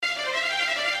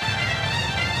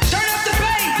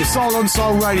The Soul on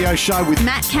Soul radio show with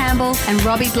Matt Campbell and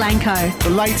Robbie Blanco. The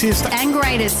latest and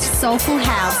greatest soulful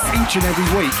house. Each and every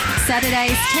week.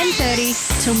 Saturdays 10:30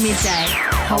 till midday.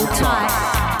 Hold tight.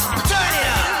 Turn it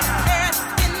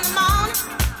up. In the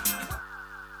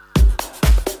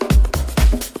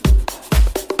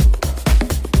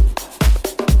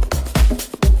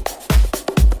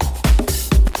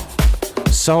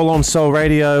morning. Soul on Soul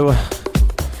Radio.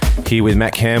 Here with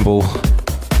Matt Campbell.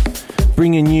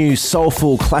 Bringing you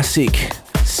soulful, classic,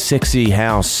 sexy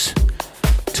house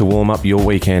to warm up your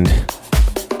weekend.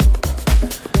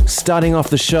 Starting off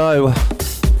the show,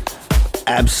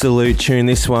 absolute tune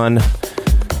this one.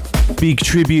 Big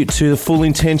tribute to the Full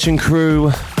Intention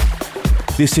crew.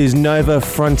 This is Nova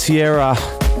Frontiera.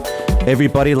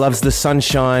 Everybody loves the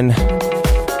sunshine.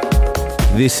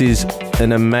 This is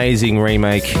an amazing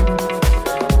remake.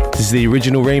 This is the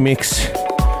original remix.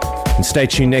 And stay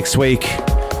tuned next week.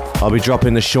 I'll be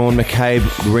dropping the Sean McCabe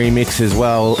remix as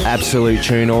well. Absolute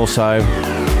tune also.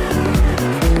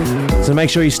 So make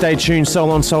sure you stay tuned,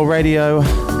 Soul on Soul Radio.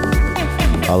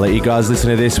 I'll let you guys listen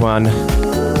to this one. Here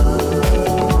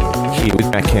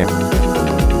with Matt Campbell.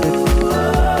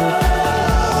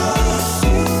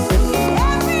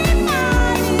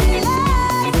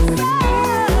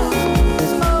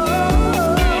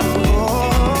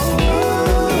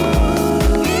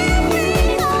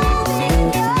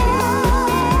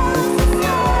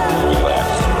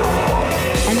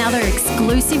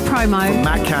 Exclusive promo from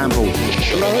Matt Campbell.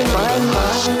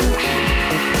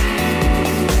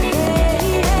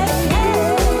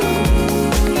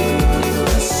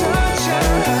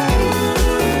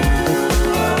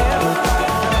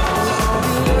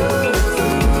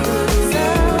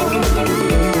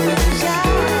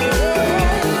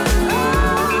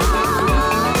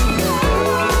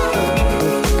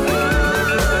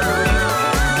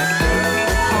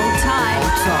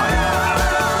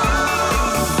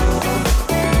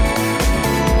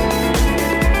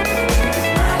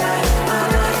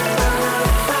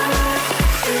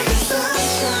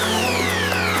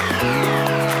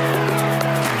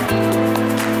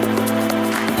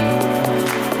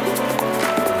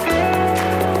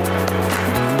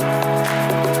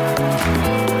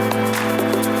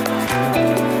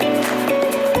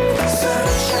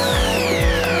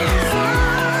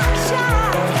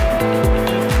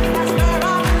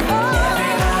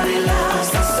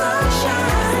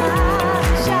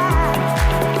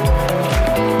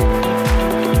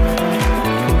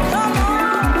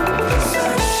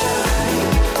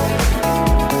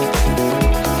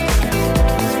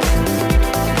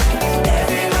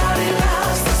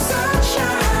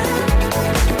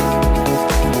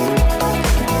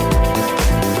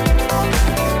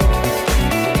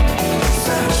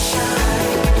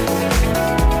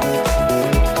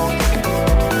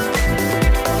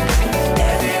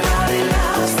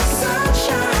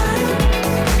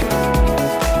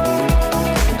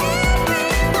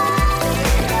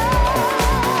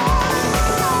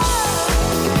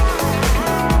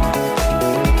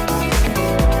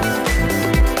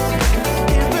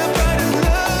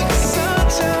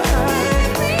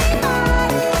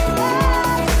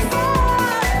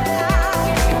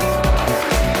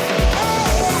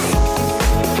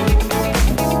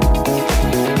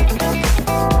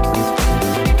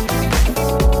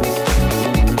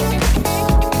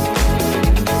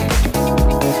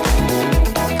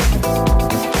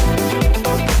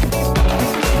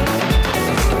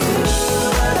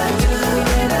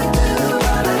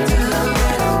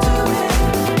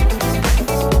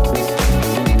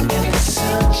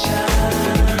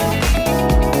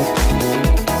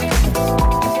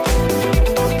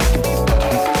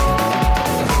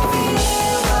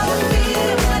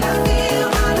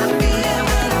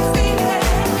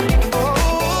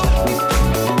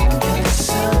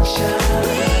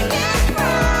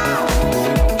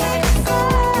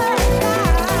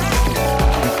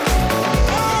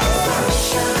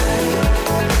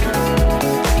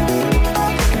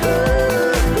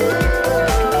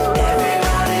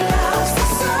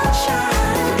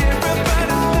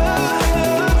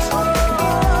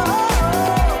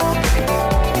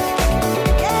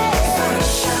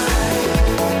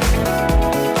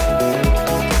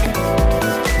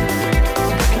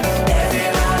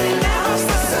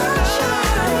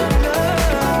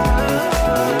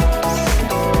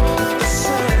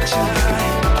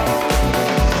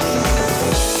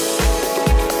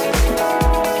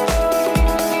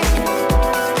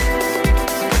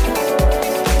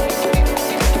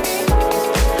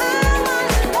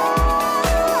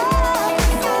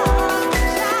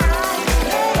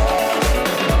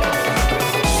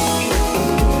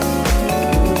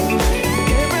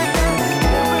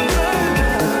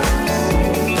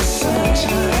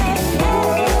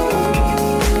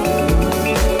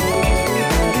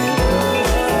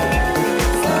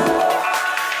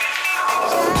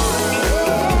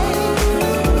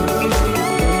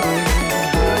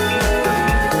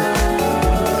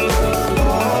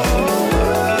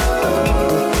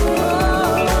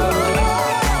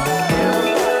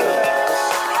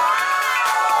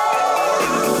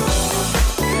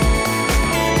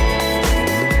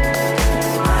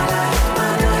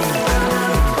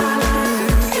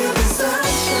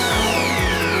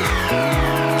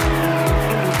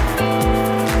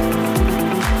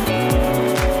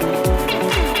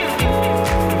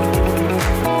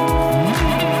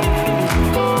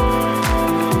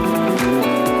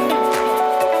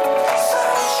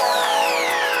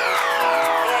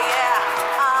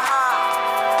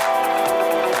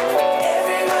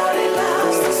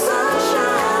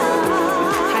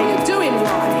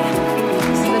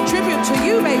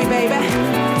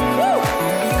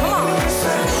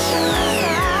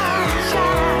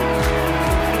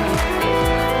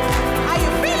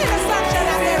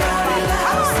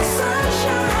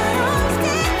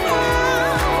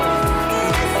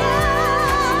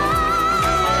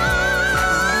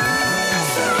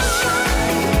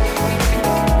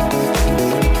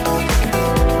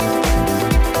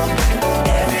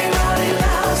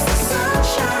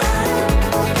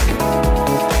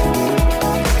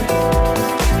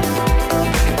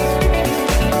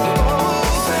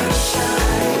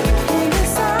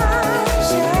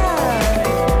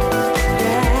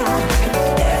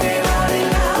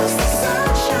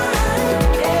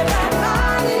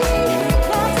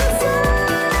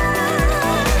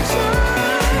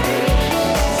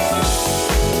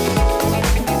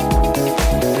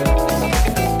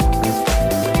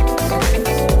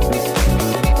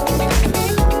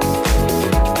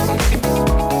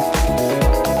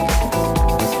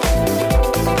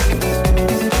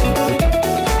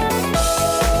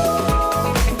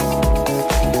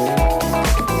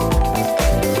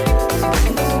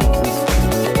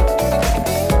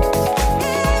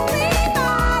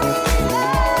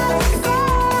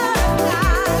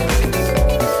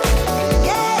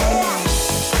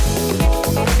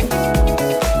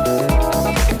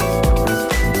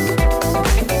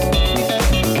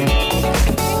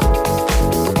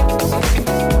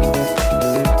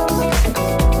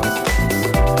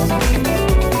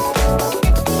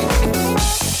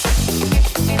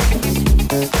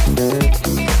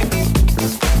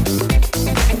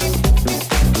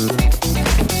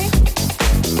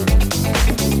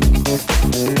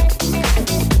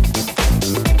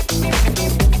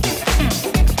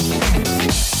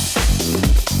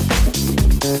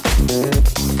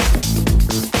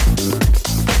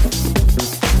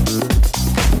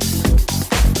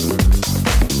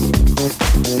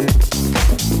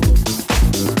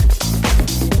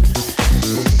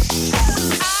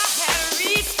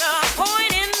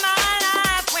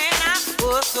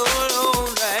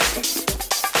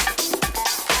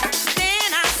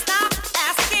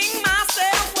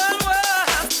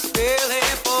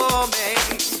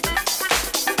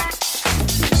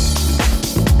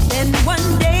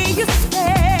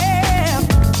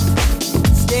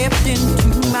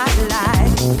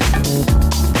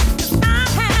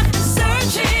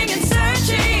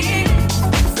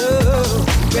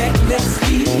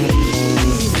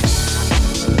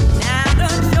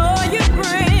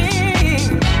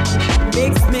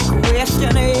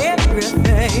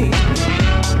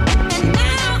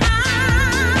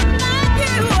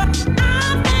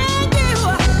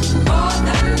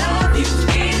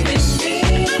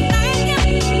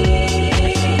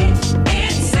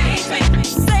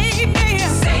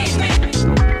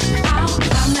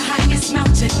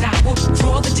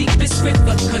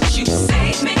 river, could you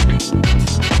save me?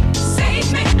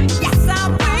 Save me. Yes, I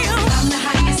will. I'm the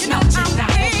highest mountain, I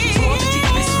will draw the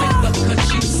deepest river, could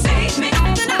you save me?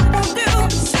 Nothing I won't do.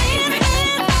 Save me.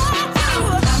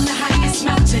 I'm the highest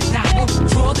mountain, I will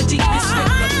draw the deepest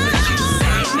river, could you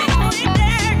save me?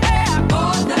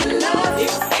 For the love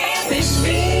you've given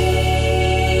me.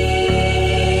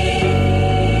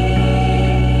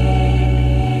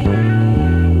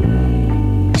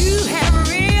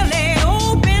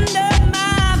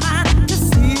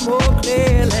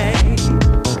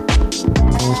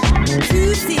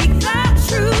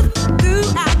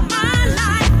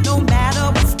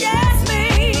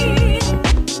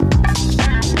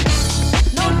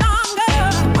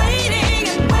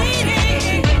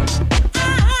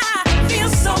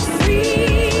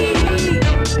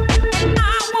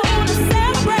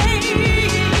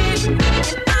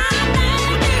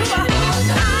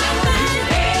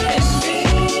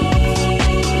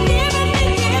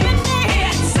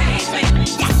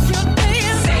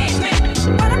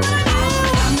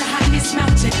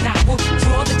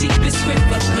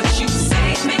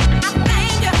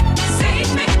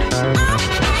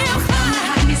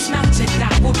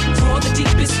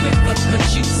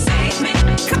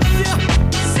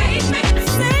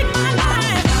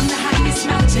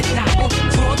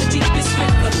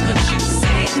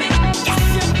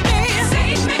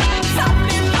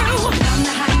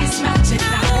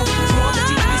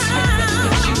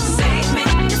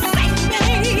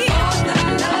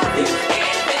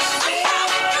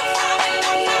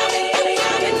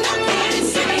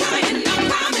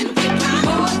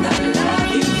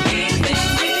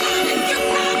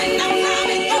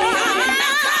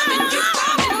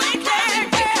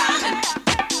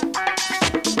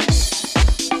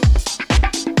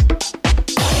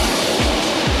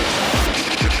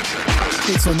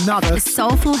 Another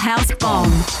soulful house bomb.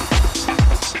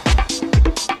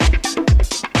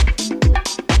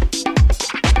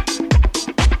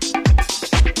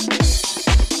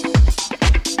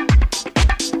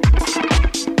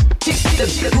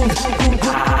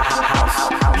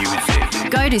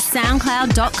 Go to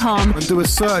soundcloud.com and do a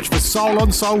search for Soul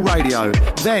on Soul Radio.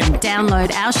 Then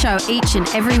download our show each and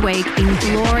every week in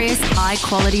glorious high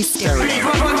quality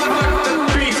stereo.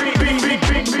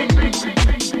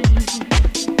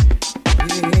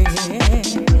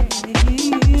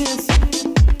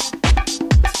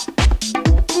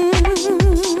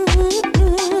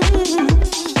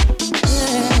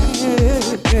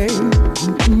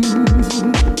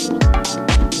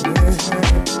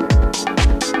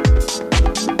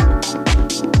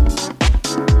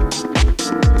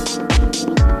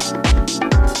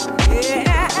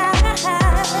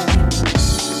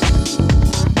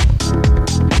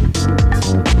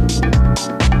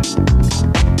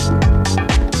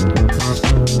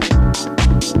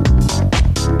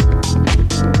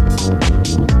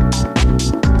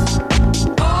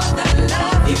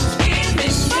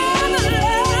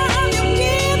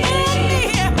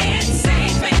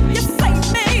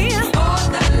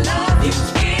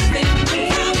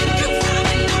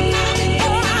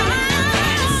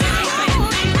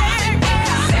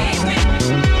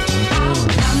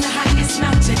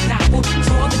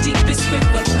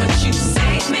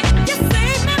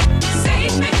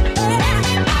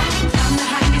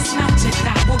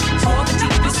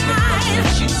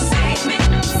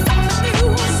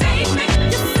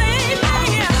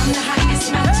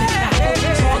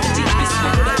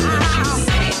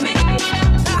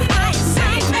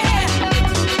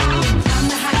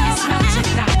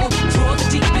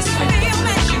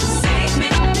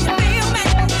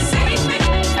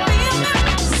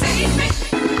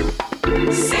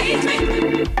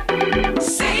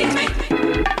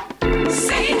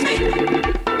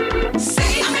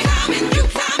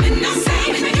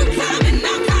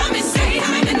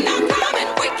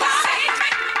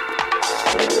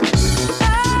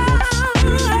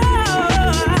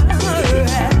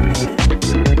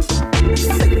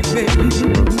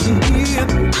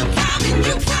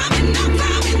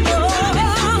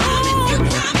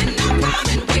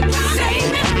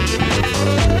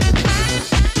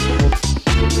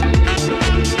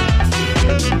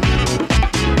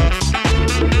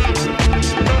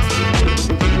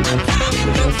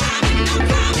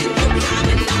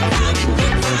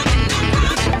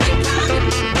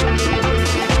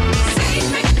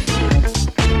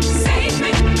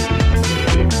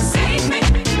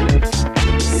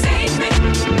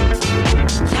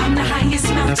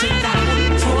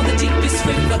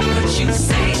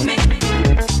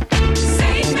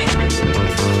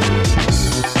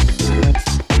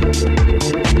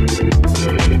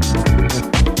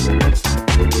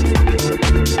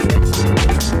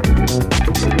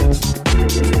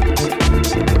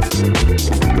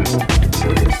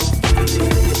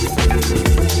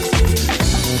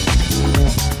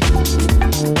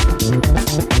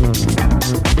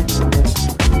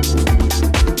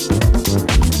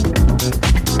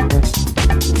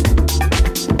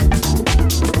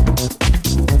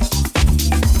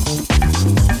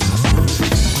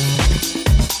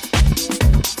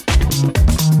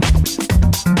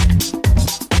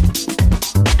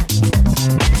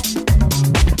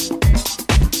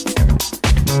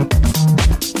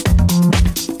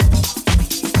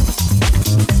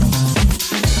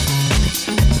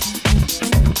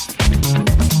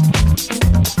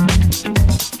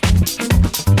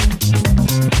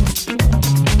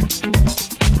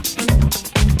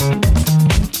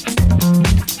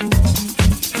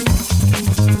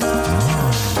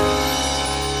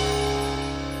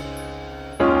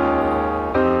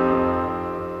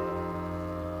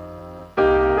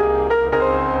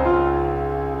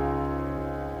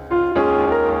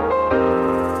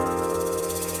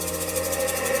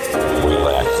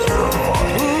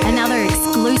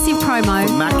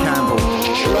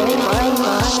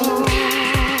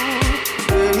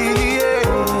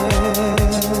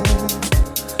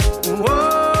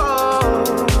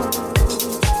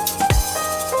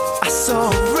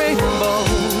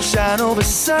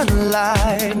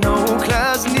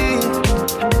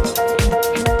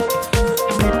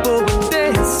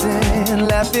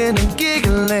 laughing and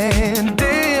giggling.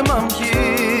 Damn, I'm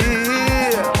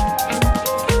here.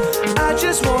 I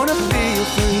just wanna feel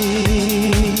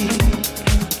free,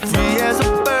 free as a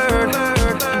bird.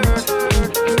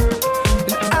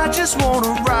 And I just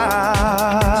wanna ride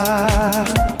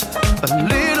a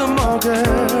little more,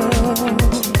 girl.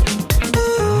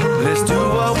 Let's do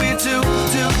what we do.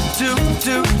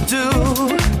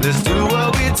 Let's do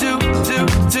what we do.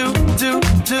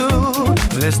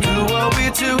 Let's do what we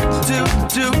do. Let's do what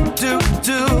we do.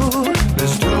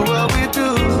 Let's do what we do.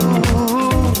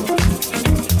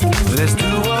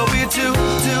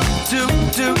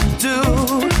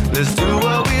 Let's do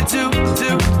what we do.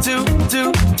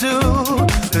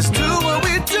 Let's do what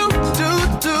we do.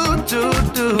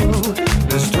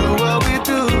 Let's do what we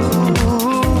do.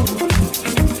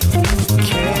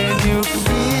 Can you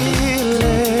feel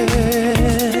it,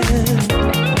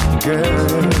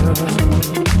 girl?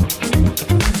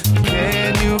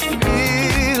 Can you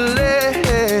feel it,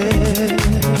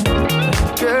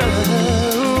 girl?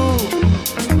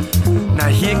 Now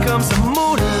here comes the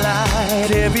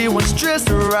moonlight, everyone's dressed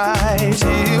right.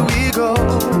 Here we go.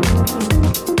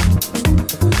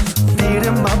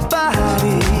 Feeding my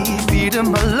body, feeding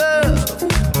my love,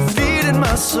 feeding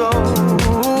my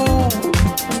soul.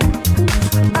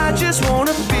 I just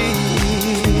wanna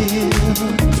feel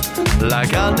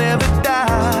like I'll never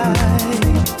die.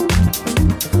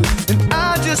 And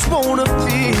I just wanna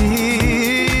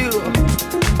feel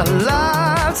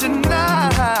alive tonight.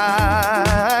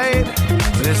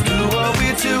 Let's do what we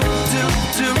do.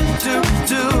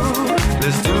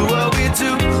 Let's do what we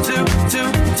do.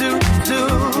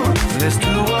 Let's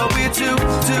do what we do.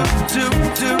 Let's do what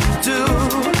we do.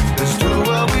 Let's do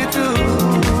what we do.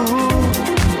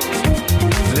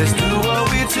 Let's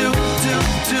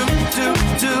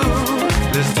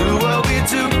do what we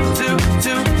do.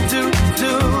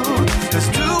 Let's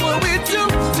do what we do.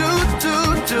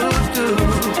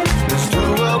 Let's do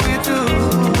what we do.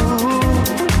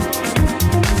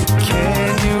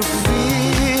 Can you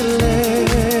feel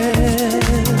it,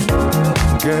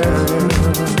 girl?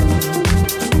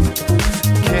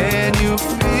 Can you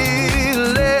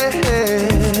feel it,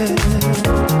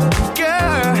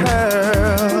 girl?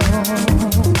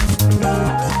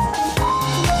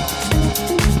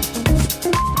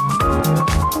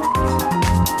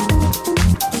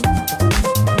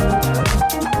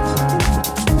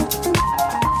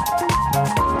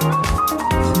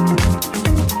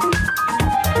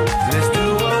 Let's do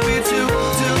what we do.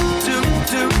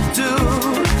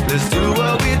 Let's do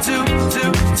what we do.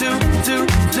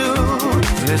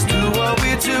 Let's do what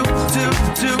we do.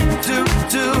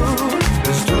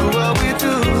 Let's do what we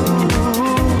do.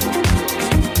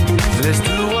 Let's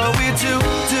do what we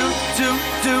do.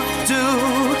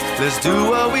 Let's do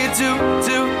what we do.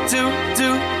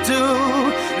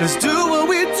 Let's do what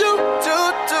we do.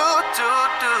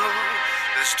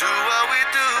 Let's do what we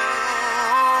do.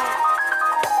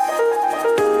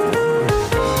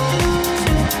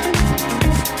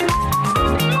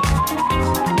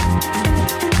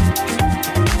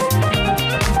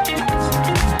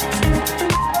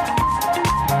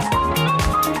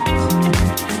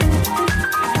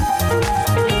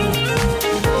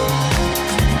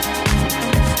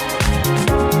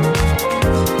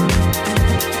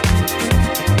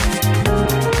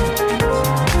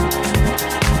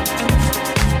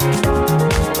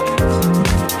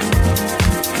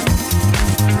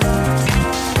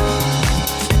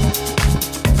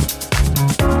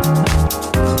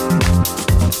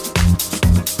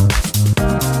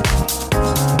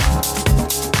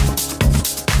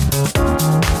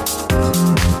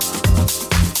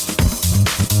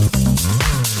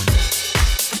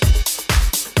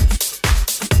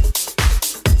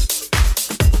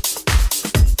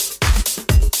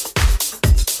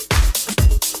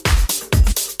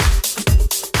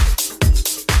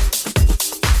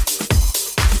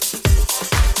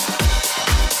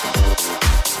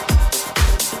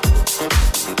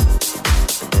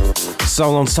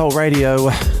 Soul on Soul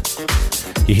Radio.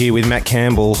 You're here with Matt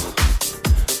Campbell.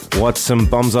 What's some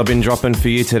bombs I've been dropping for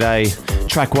you today?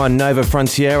 Track 1, Nova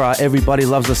Frontiera, Everybody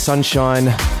Loves the Sunshine,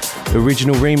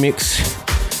 original remix.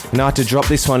 And I had to drop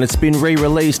this one, it's been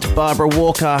re-released. Barbara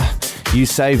Walker, You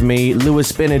Save Me,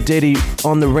 Louis Benedetti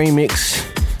on the remix.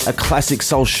 A classic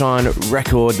Soul Shine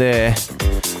record there.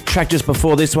 Track just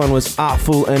before this one was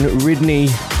Artful and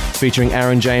Ridney, featuring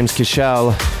Aaron James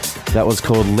Cashel. That was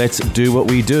called Let's Do What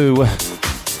We Do.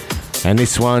 And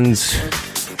this one's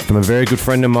from a very good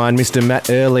friend of mine, Mr. Matt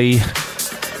Early.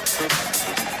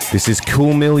 This is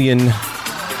Cool Million,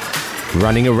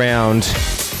 Running Around.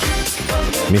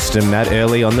 Mr. Matt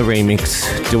Early on the remix,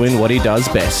 doing what he does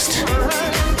best.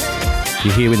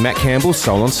 You're here with Matt Campbell,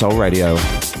 Soul on Soul Radio.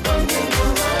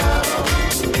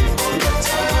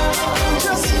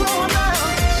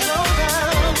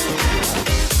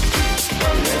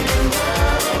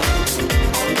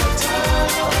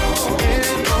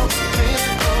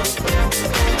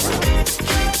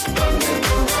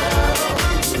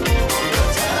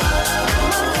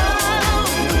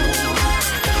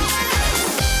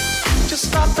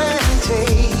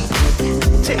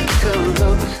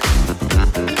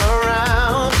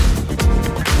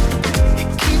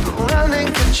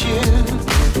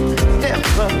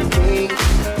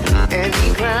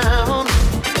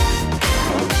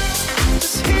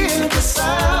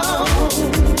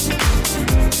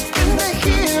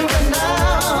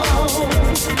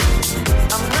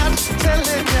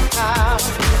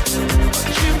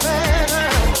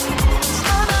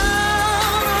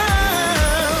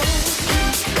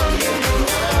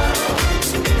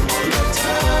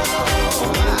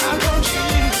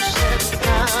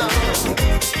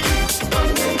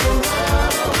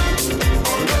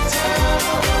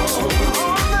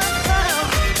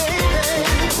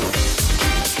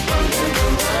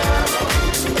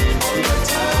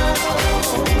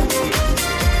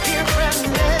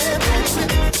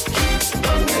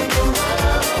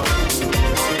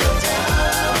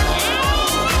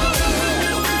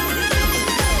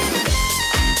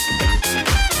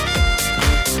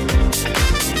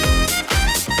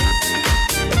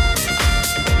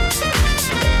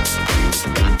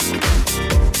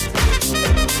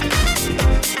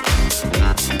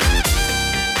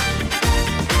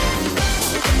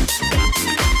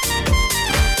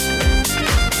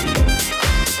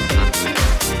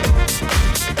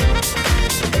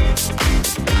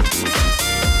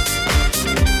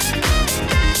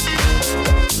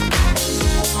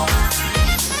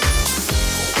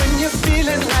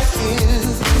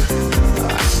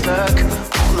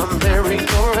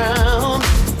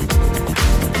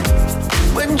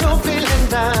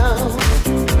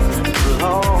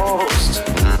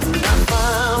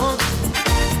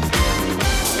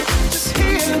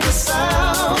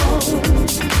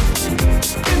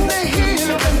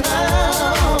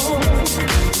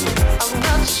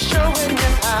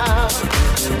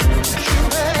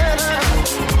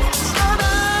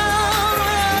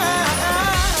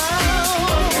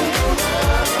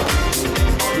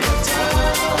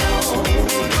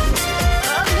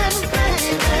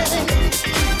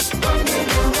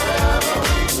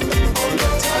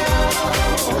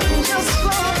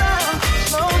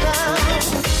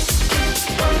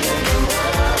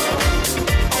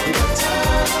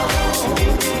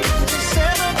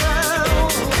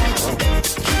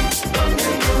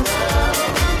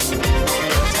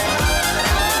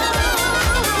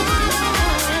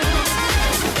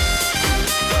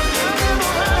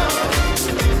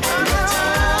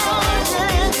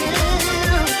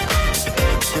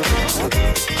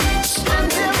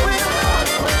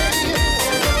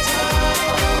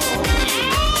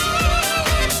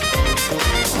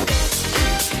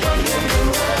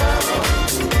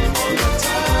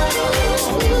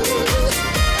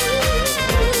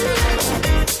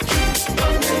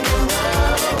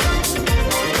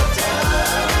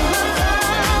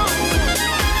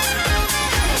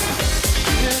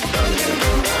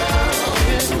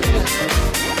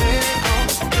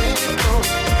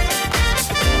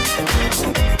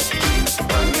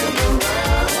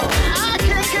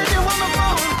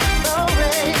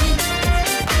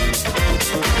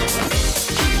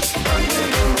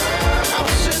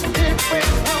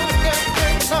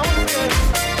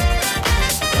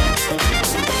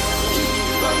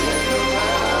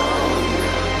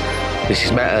 This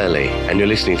is Matt Early, and you're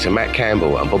listening to Matt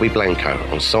Campbell and Bobby Blanco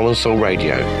on Soul on Soul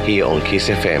Radio, here on Kiss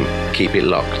FM. Keep it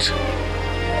locked.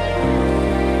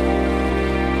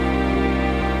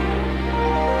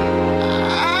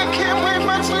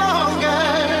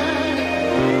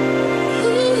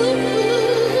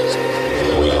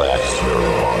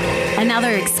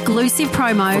 Another exclusive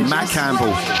promo From Matt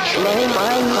Campbell.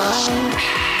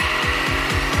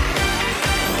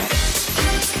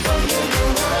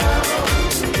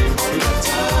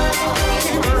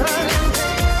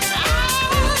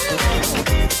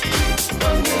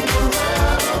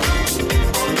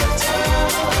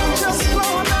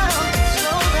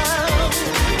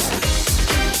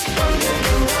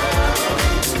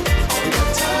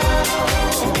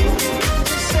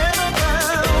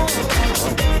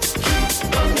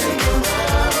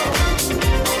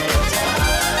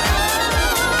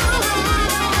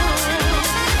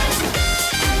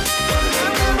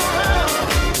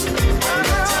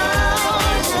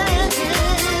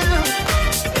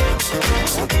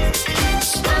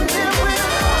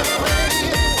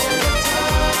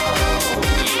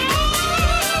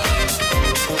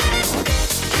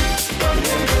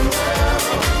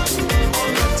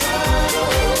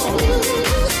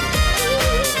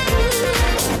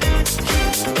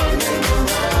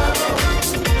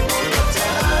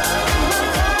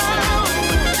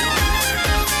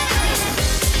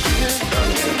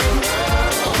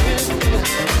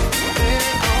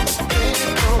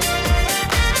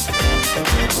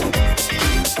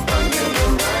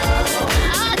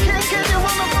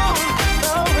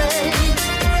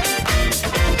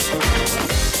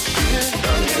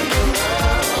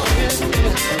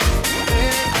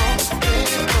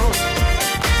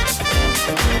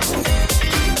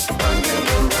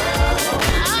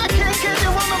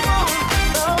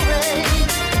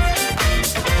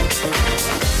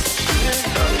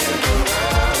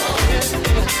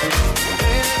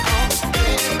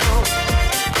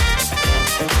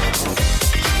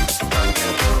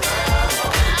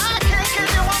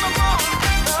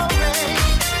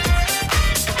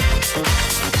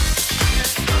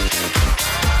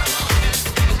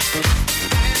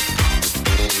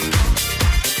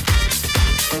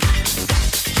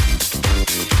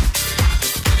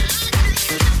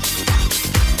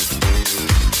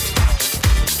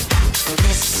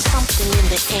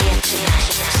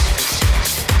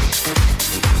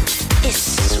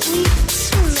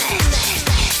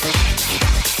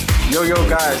 Yo,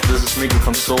 guys, this is Mickey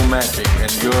from Soul Magic,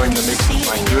 and you're in the mix with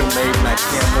my good mate Matt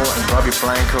Campbell and Bobby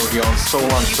Blanco here on Soul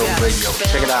on Soul Radio.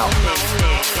 Check it out.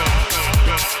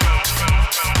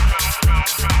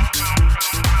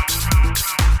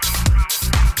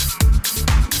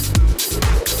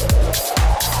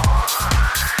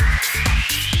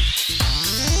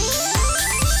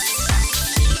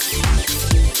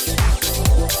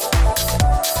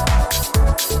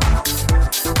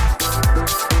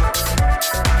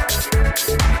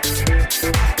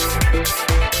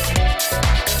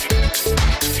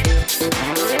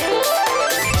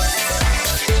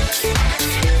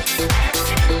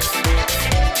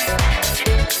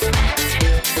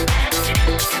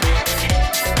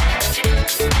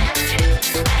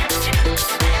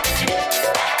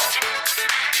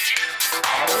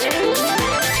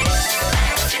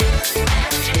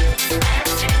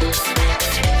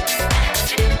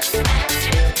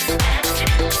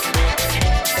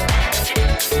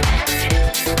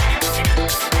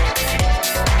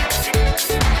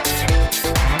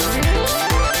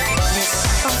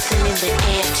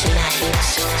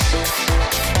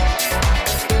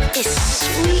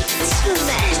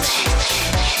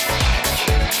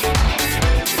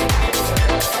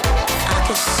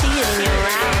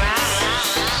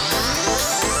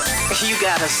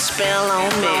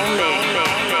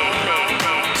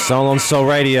 Soul on Soul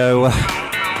Radio.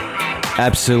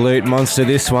 Absolute monster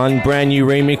this one. Brand new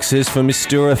remixes for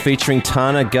Mistura featuring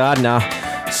Tana Gardner.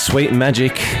 Sweet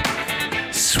Magic.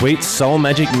 Sweet Soul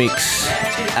Magic mix.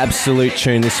 Absolute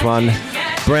tune this one.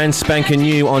 Brand spanking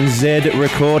new on Z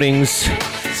Recordings.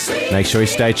 Make sure you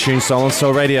stay tuned. Soul on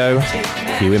Soul Radio.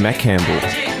 Here with Matt Campbell.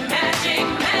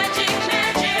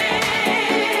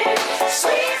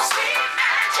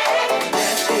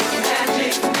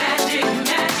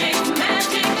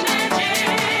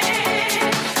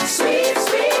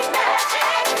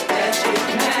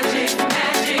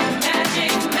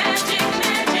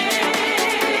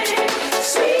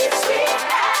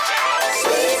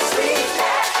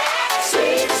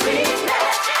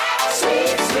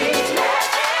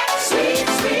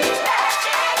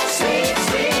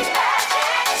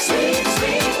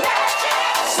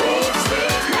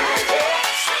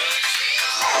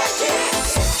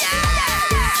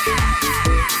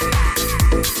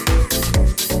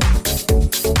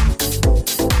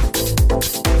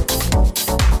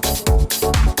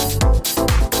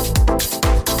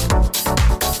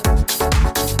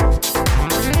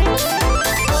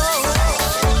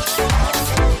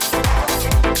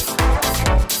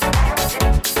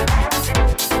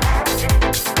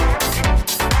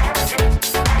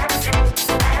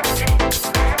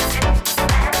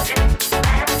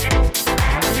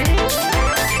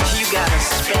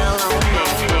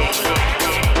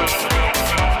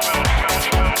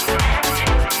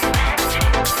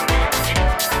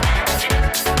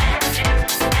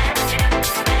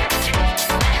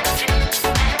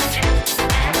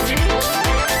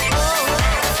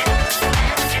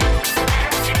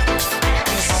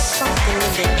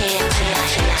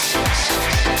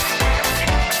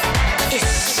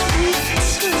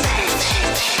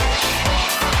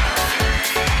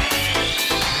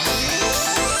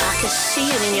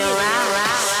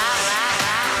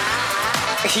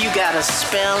 You got a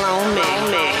spell on me.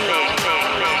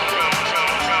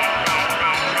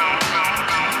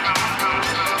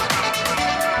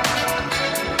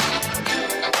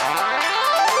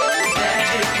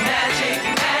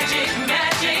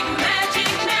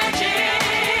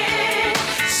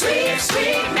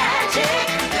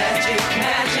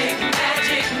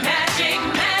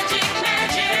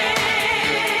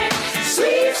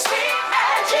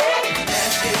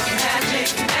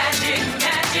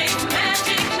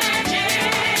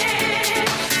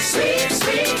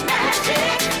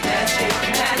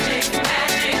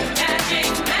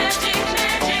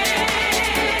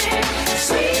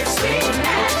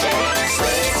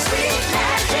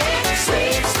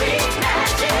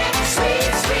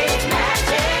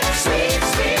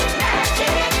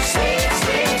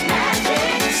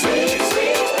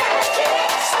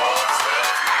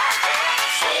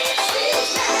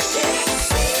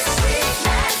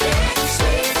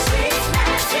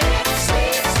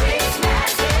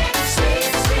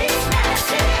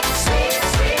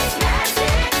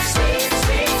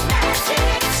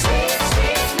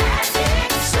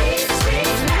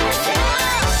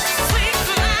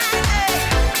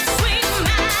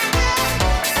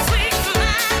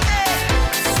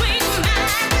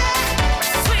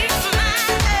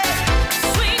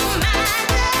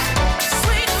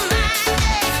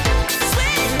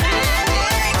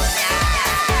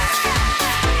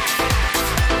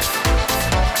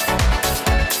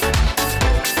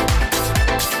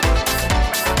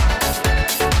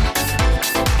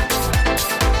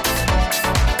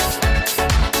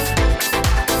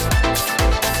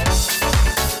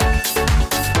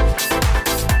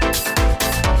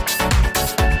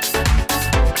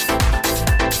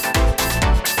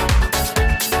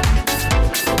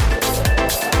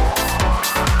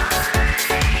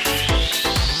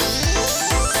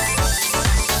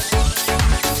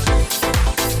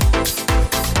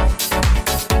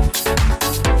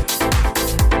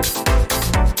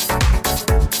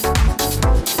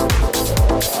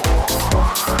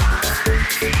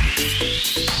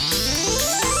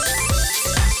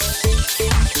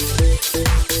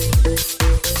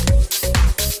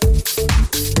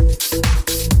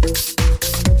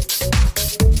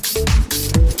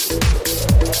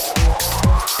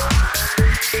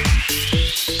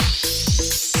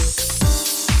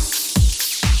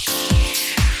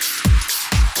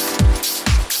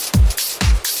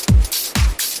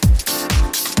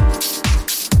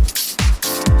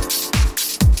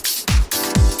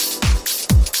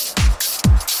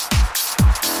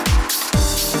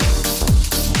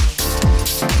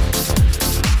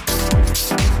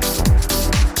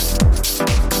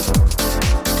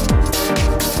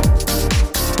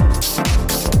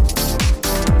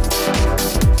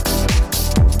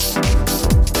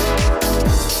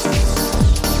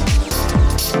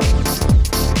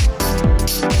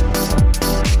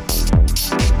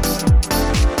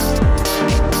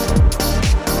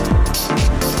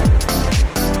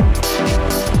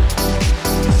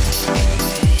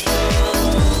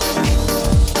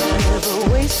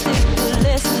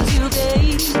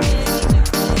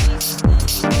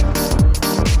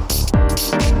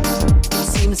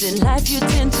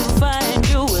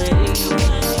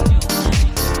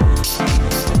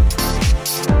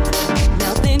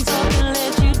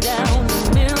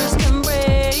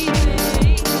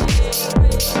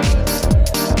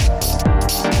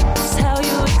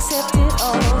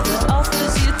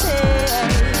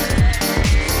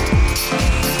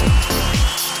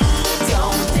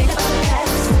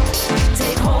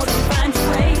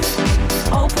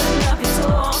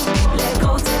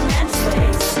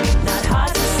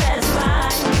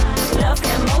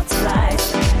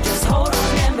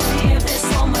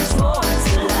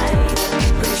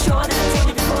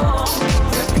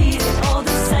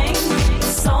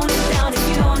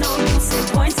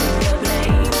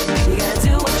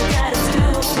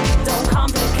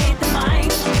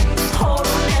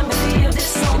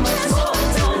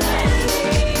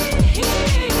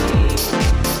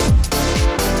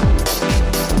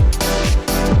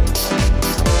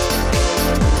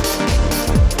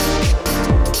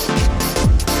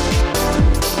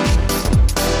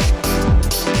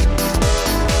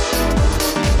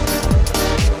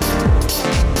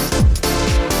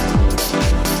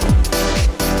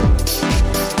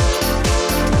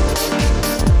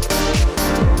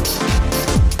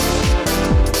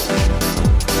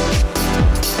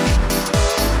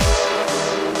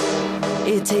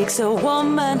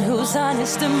 who's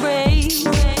honest and brave.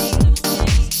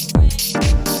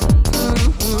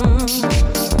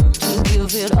 To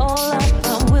give it all up,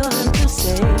 I'm willing to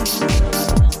say.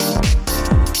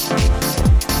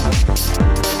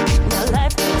 Now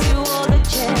life gives you all the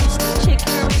chance to check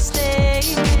your mistakes.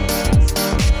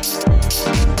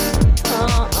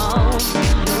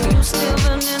 You're used to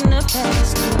living in the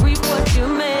past to reap what you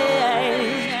made.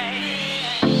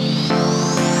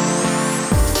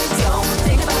 Don't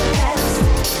think about the past.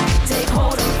 Take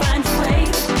hold and find your way.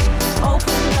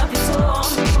 Open up your door.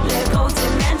 Let go,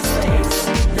 demand space.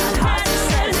 Not hard to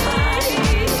satisfy.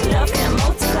 Love can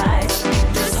multiply.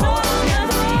 Just hold on and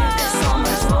believe there's so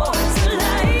much more to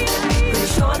life. Pretty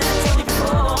sure that I told you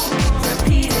before.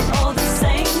 Repeat it all the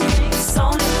same. It's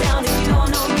only down to you.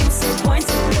 No use in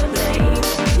pointing the blame.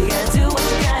 You gotta do what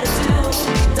you gotta do.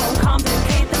 Don't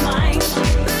complicate the mind.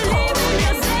 Believe in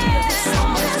yourself. There's so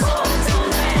much more to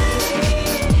life.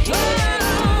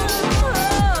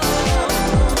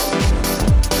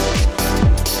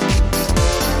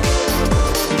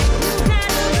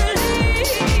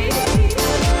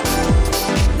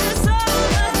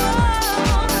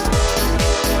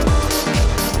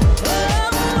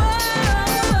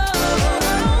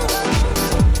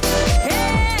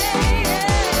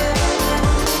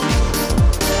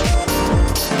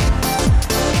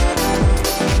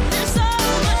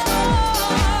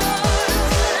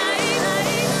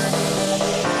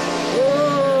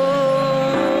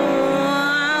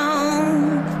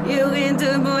 You into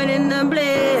pointing the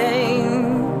blame.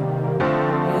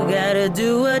 You gotta do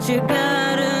what you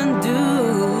gotta do.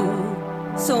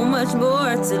 So much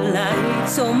more to life.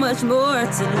 So much more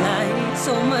to life.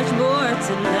 So much more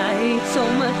to life. So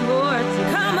much more to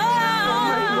come on. So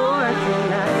much more to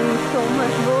life. So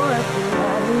much more to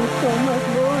life. So much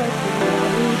more to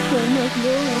life. So much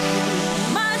more.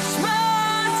 Much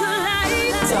more to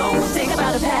life. Don't think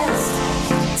about the past.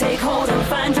 Take hold and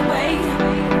find your way.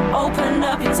 Open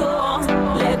up your door.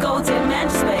 Let go, demand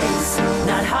space.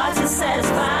 Not hard to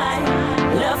satisfy.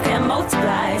 Love can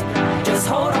multiply. Just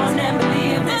hold on and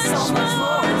believe there's so much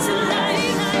more to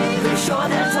life. Pretty sure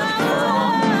that I told you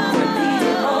before. Repeat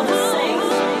it all the same.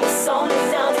 It's only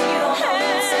down to you.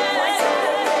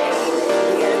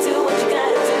 You gotta do what you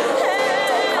gotta do.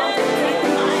 Don't complicate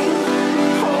the mind.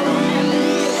 Hold on and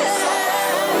believe there's so much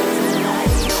more to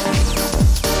life.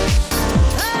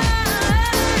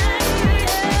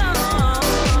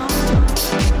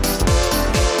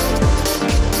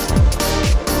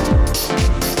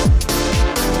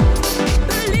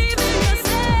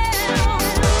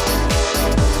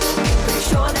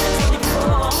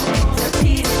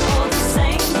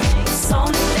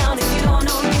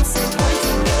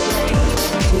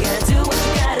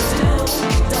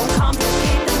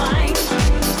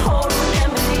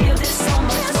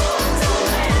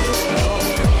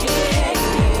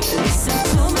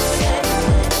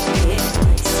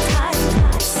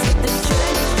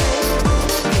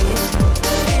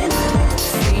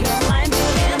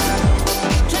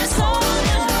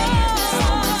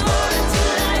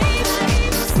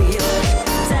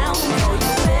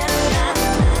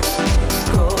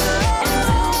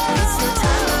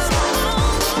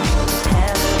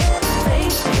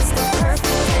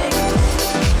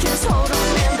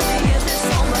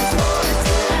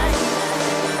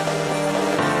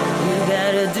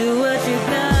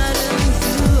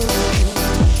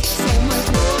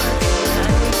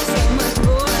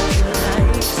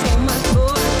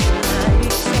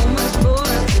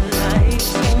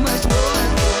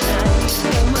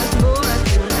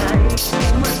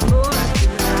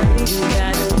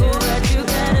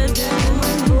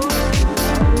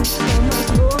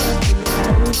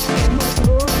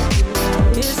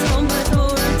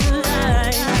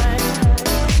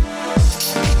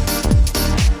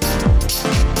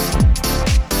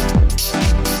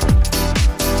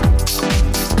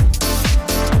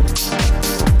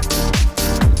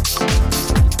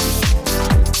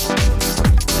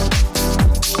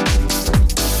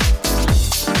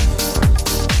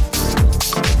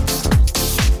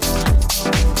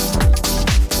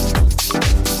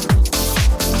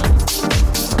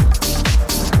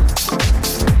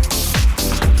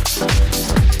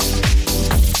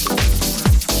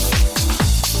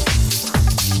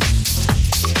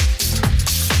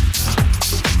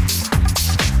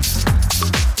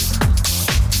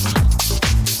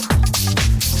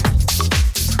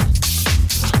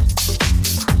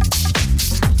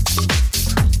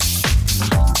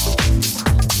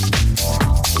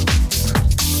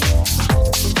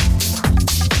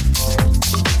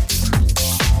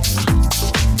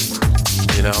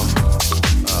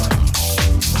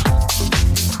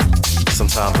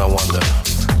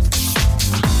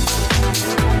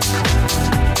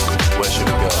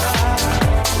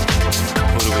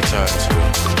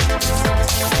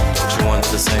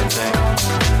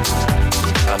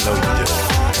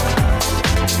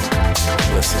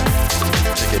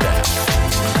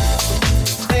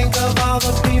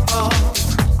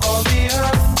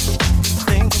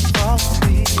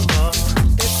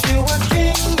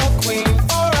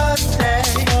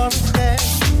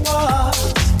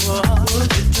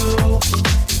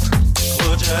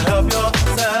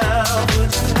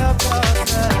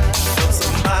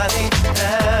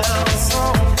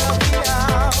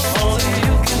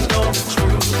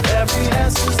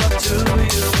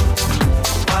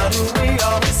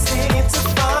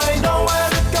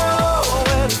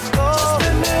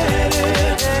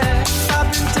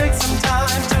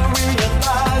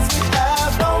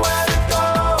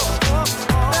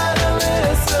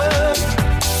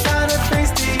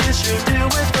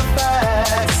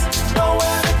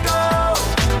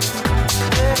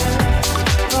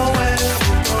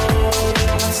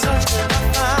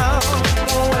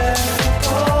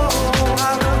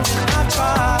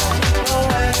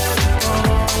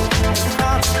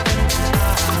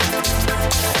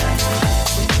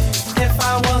 If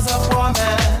I was a poor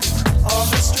man on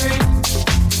the street,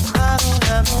 I don't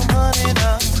have no money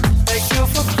now. Beg you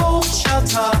for food,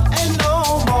 shelter, and no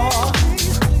more.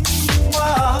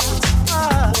 What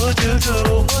would you do?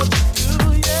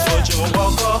 Would you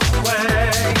walk away?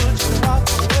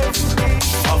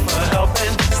 Offer help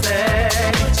and stay?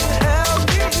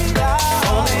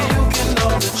 Only you can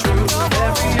know the truth.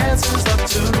 Every answer's up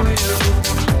to you.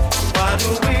 Why do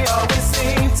we always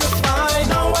seem to find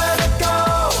nowhere to go?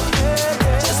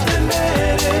 Just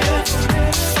admit it.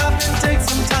 Stop and take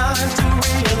some time to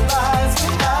realize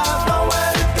we have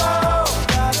nowhere to go.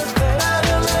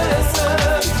 Gotta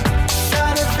listen.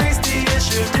 Gotta face the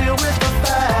issue, deal with the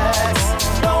facts.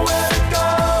 Nowhere to go.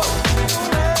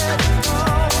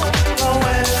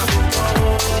 Nowhere to go.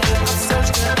 I've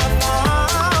searched and I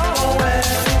found nowhere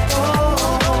to go.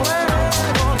 Nowhere to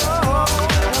go.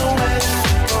 Nowhere to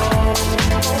go.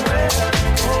 Nowhere to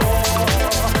go.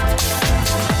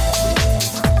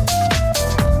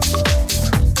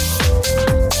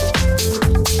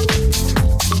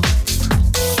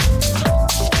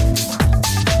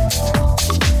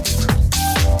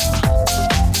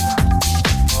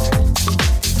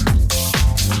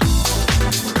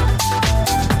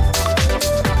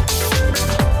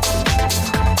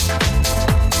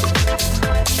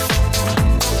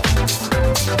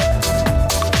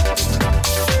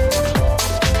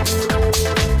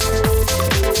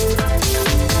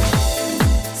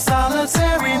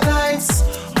 Solitary nights,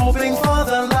 hoping for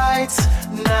the light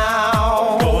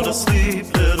now. Go to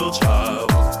sleep, little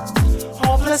child.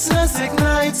 Hopelessness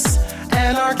ignites,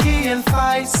 anarchy and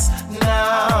fights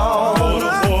now. Go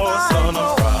to war, son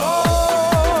of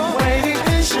God. Waiting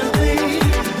patiently,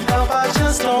 help I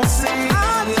just don't see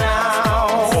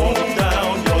now. Hold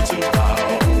down, you're too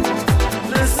loud.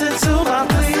 Listen to my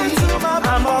plea,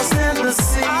 I'm lost in the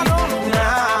sea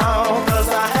now. 'Cause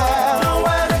I have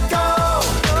nowhere to go.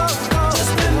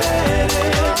 Just admit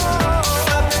it.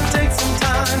 Stop and take some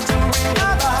time to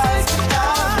realize we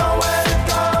have nowhere to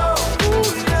go.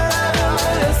 Gotta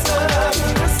listen.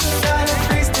 Gotta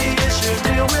face the issue,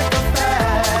 deal with the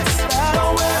facts.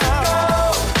 Nowhere to go.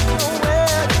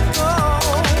 Nowhere to go.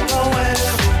 Nowhere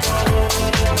to go.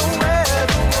 Nowhere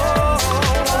to go.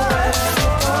 Nowhere to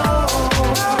go.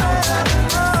 Nowhere to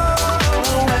go.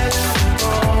 Nowhere to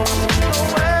go.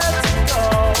 Nowhere to go.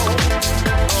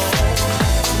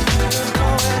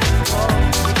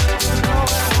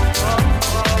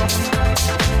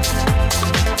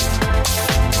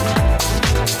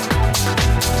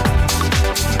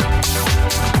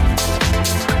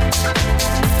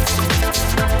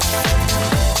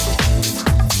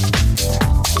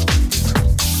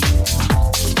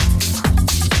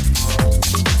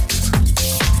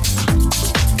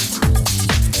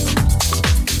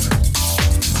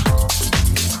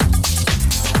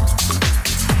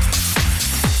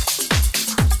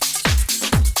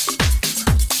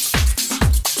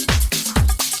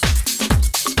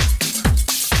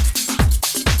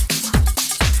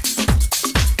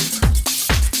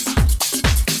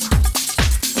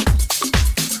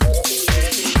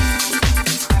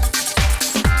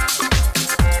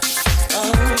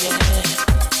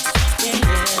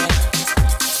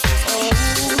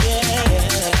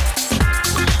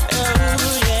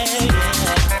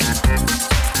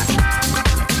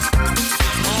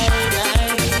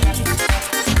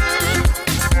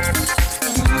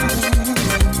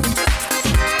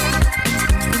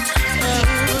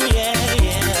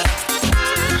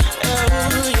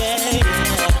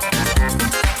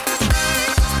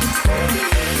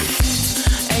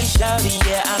 Hey, shawty,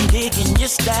 yeah, I'm digging your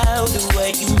style. The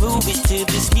way you move it to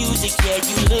this music, yeah,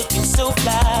 you looking so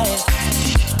fly.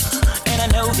 And I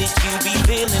know that you be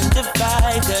feeling the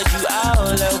vibe, 'cause you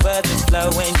all over the flow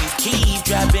and you keep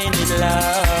dropping it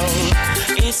low.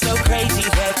 It's so crazy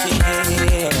that you're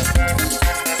here.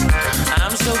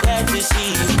 I'm so glad to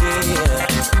see you here.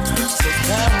 So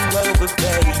come over,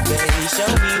 baby,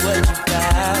 show me what you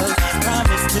got.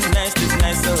 Promise tonight's the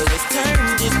night, so let's turn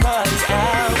this party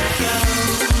out.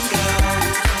 Go, go,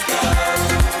 go, go,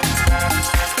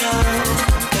 go,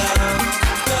 go,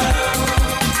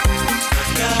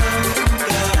 go, go,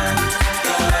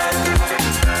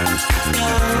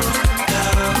 go, go,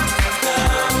 go.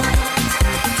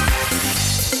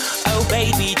 Oh,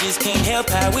 baby, just can't help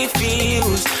how it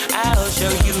feels. I'll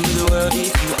show you the world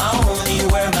if you only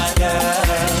were my girl.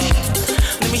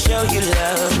 Let me show you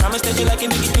love. Promise that you like it,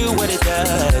 make it do what it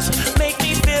does. Make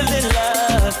me feel in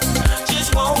love.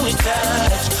 Just want to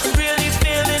touch. Really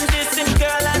feeling this, and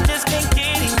girl, I just can't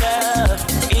get enough.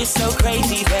 It's so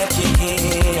crazy that you're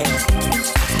here.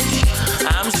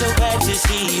 I'm so glad to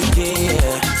see you,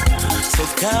 dear. So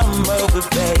come over,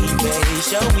 baby.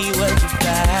 show me what you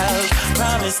got.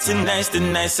 Promise tonight's the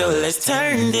night, so let's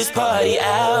turn this party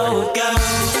out. Go, go,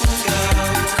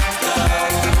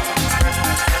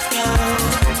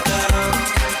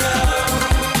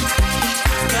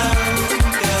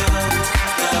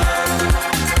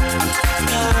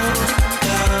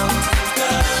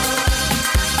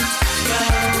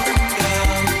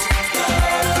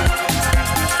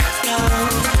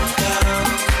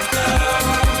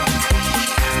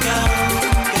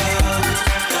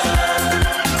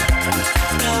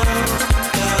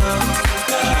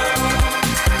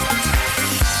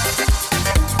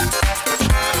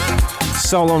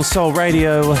 Soul on Soul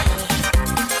Radio.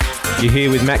 You're here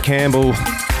with Matt Campbell.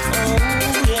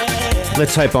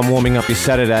 Let's hope I'm warming up your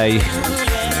Saturday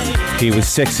here with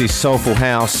sexy soulful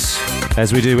house,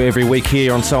 as we do every week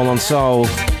here on Soul.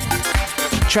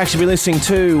 Tracks you'll be listening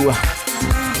to: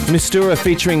 Mistura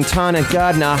featuring Tana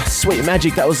Gardner, Sweet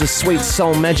Magic, that was a Sweet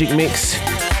Soul Magic mix.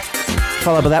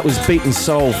 Followed by that was Beaten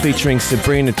Soul featuring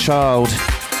Sabrina Child,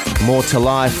 More to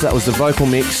Life, that was the vocal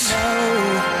mix.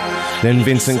 Then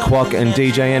Vincent Kwok and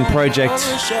DJN Project,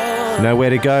 Nowhere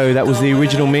to Go, that was the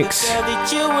original mix.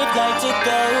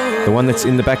 The one that's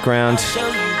in the background,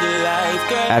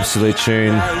 absolute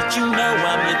tune.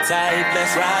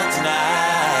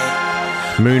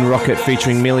 Moon Rocket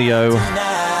featuring Milio,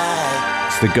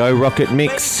 it's the Go Rocket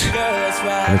mix,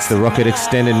 and it's the Rocket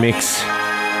Extended mix.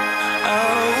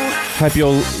 Hope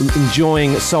you're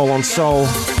enjoying Soul on Soul.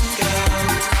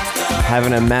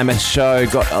 Having a mammoth show,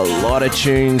 got a lot of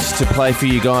tunes to play for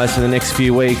you guys for the next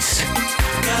few weeks.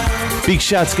 Big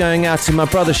shouts going out to my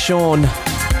brother Sean,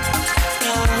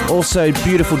 also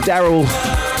beautiful Daryl.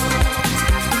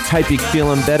 Hope you're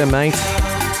feeling better, mate.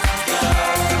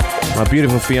 My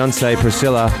beautiful fiance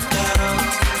Priscilla,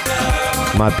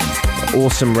 my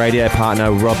awesome radio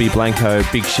partner Robbie Blanco.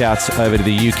 Big shouts over to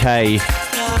the UK.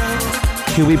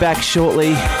 He'll be back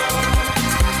shortly,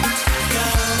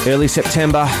 early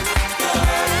September.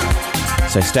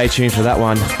 So stay tuned for that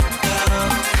one.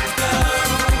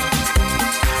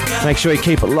 Make sure you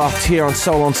keep it locked here on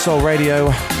Soul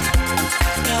Radio.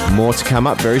 More to come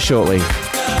up very shortly.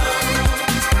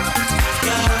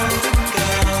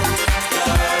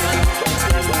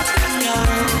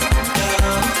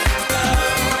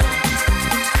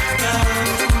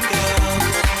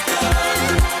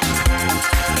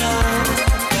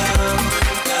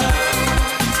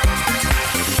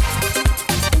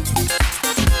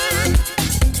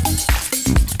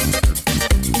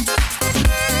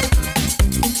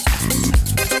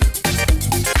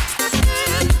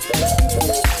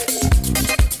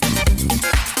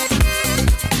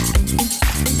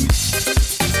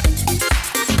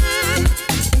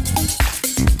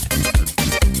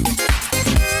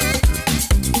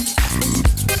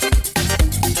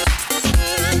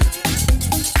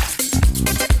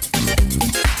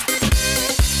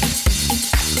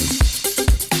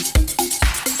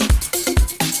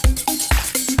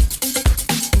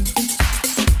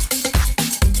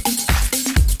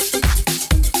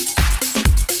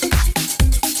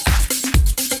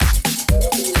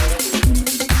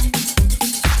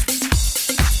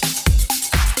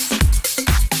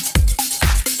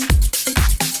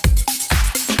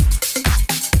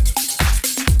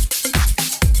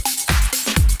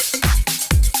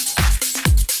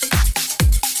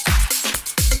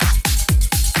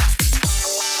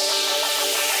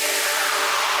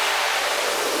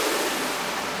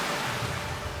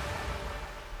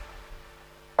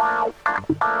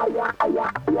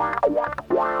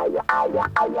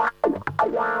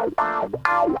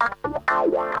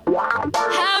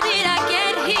 How did I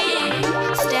get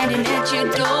here? Standing at your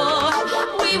door.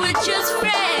 We were just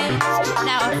friends.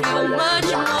 Now I feel much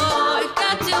more.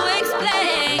 Got to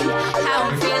explain how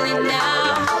I'm feeling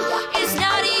now. It's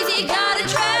not easy, gotta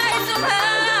try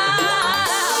somehow.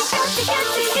 Got to get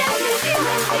together, you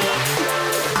and me.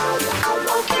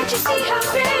 Oh, can't you see how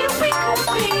great we could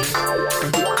be?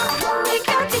 We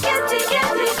got to get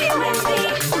together, you and me.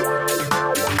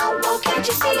 Oh, can't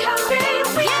you see how great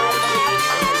we are?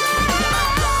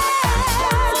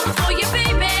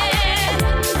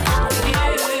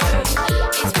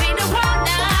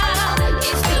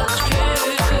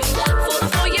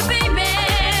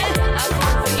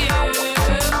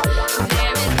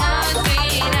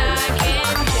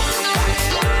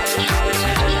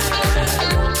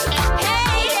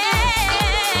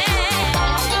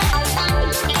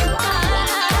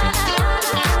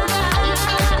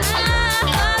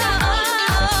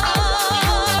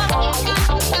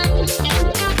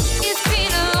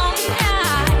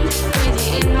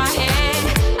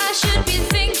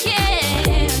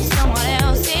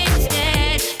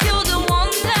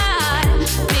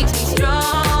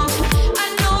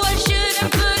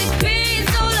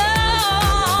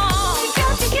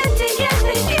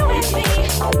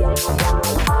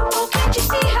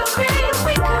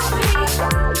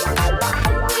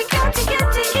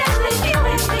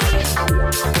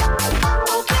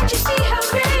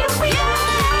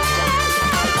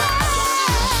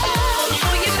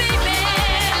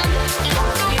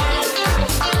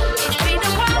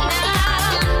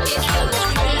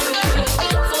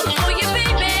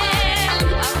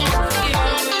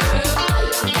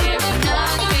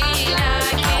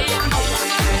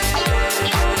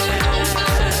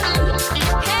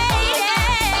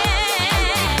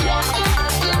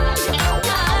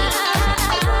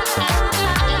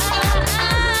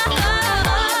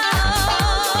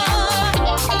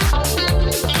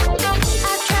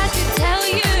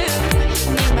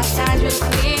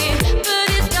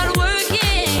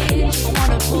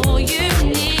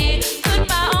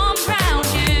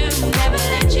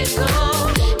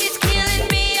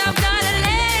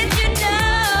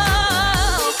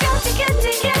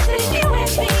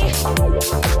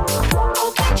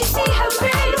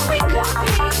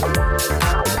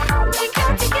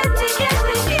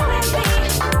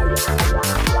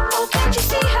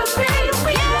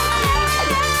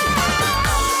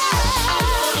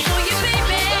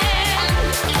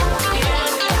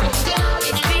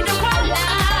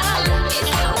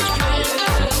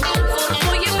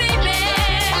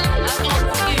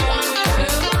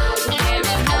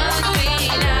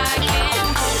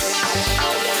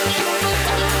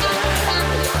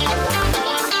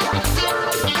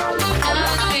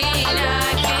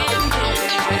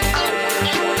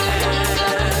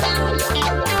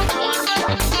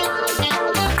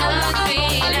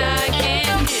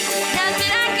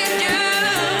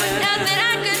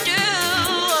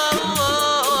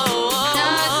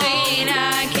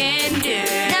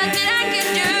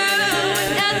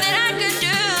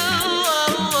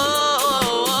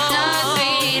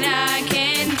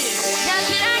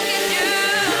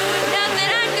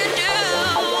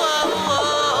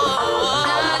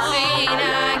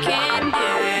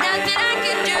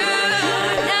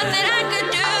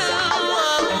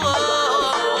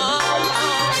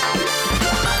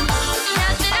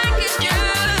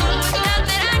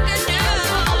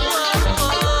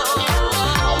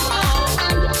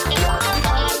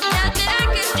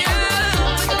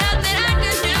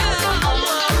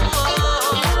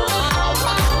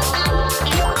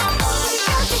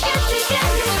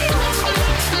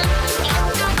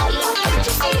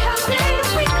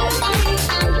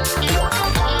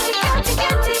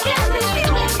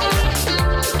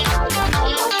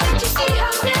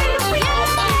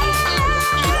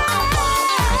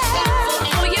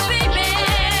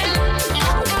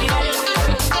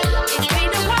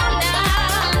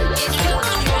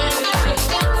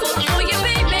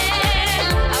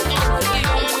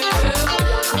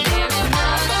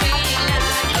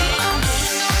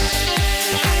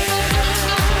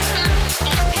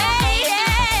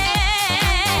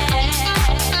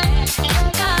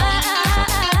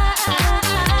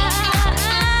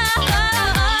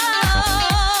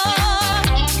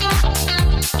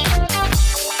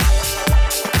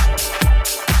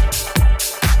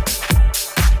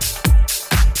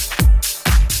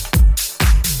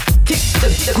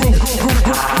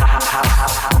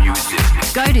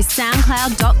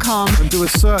 soundcloud.com and do a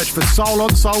search for Soul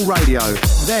on Soul Radio.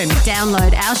 Then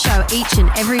download our show each and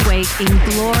every week in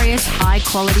glorious high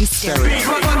quality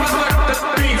stereo.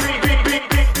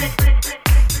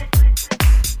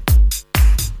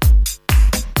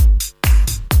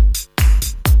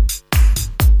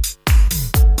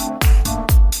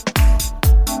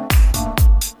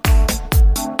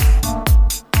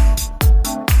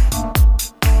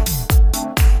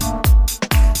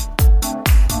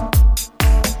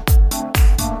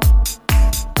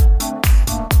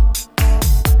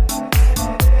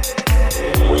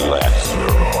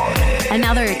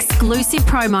 Another exclusive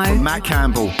promo from Matt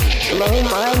Campbell. Blow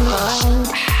my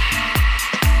mind.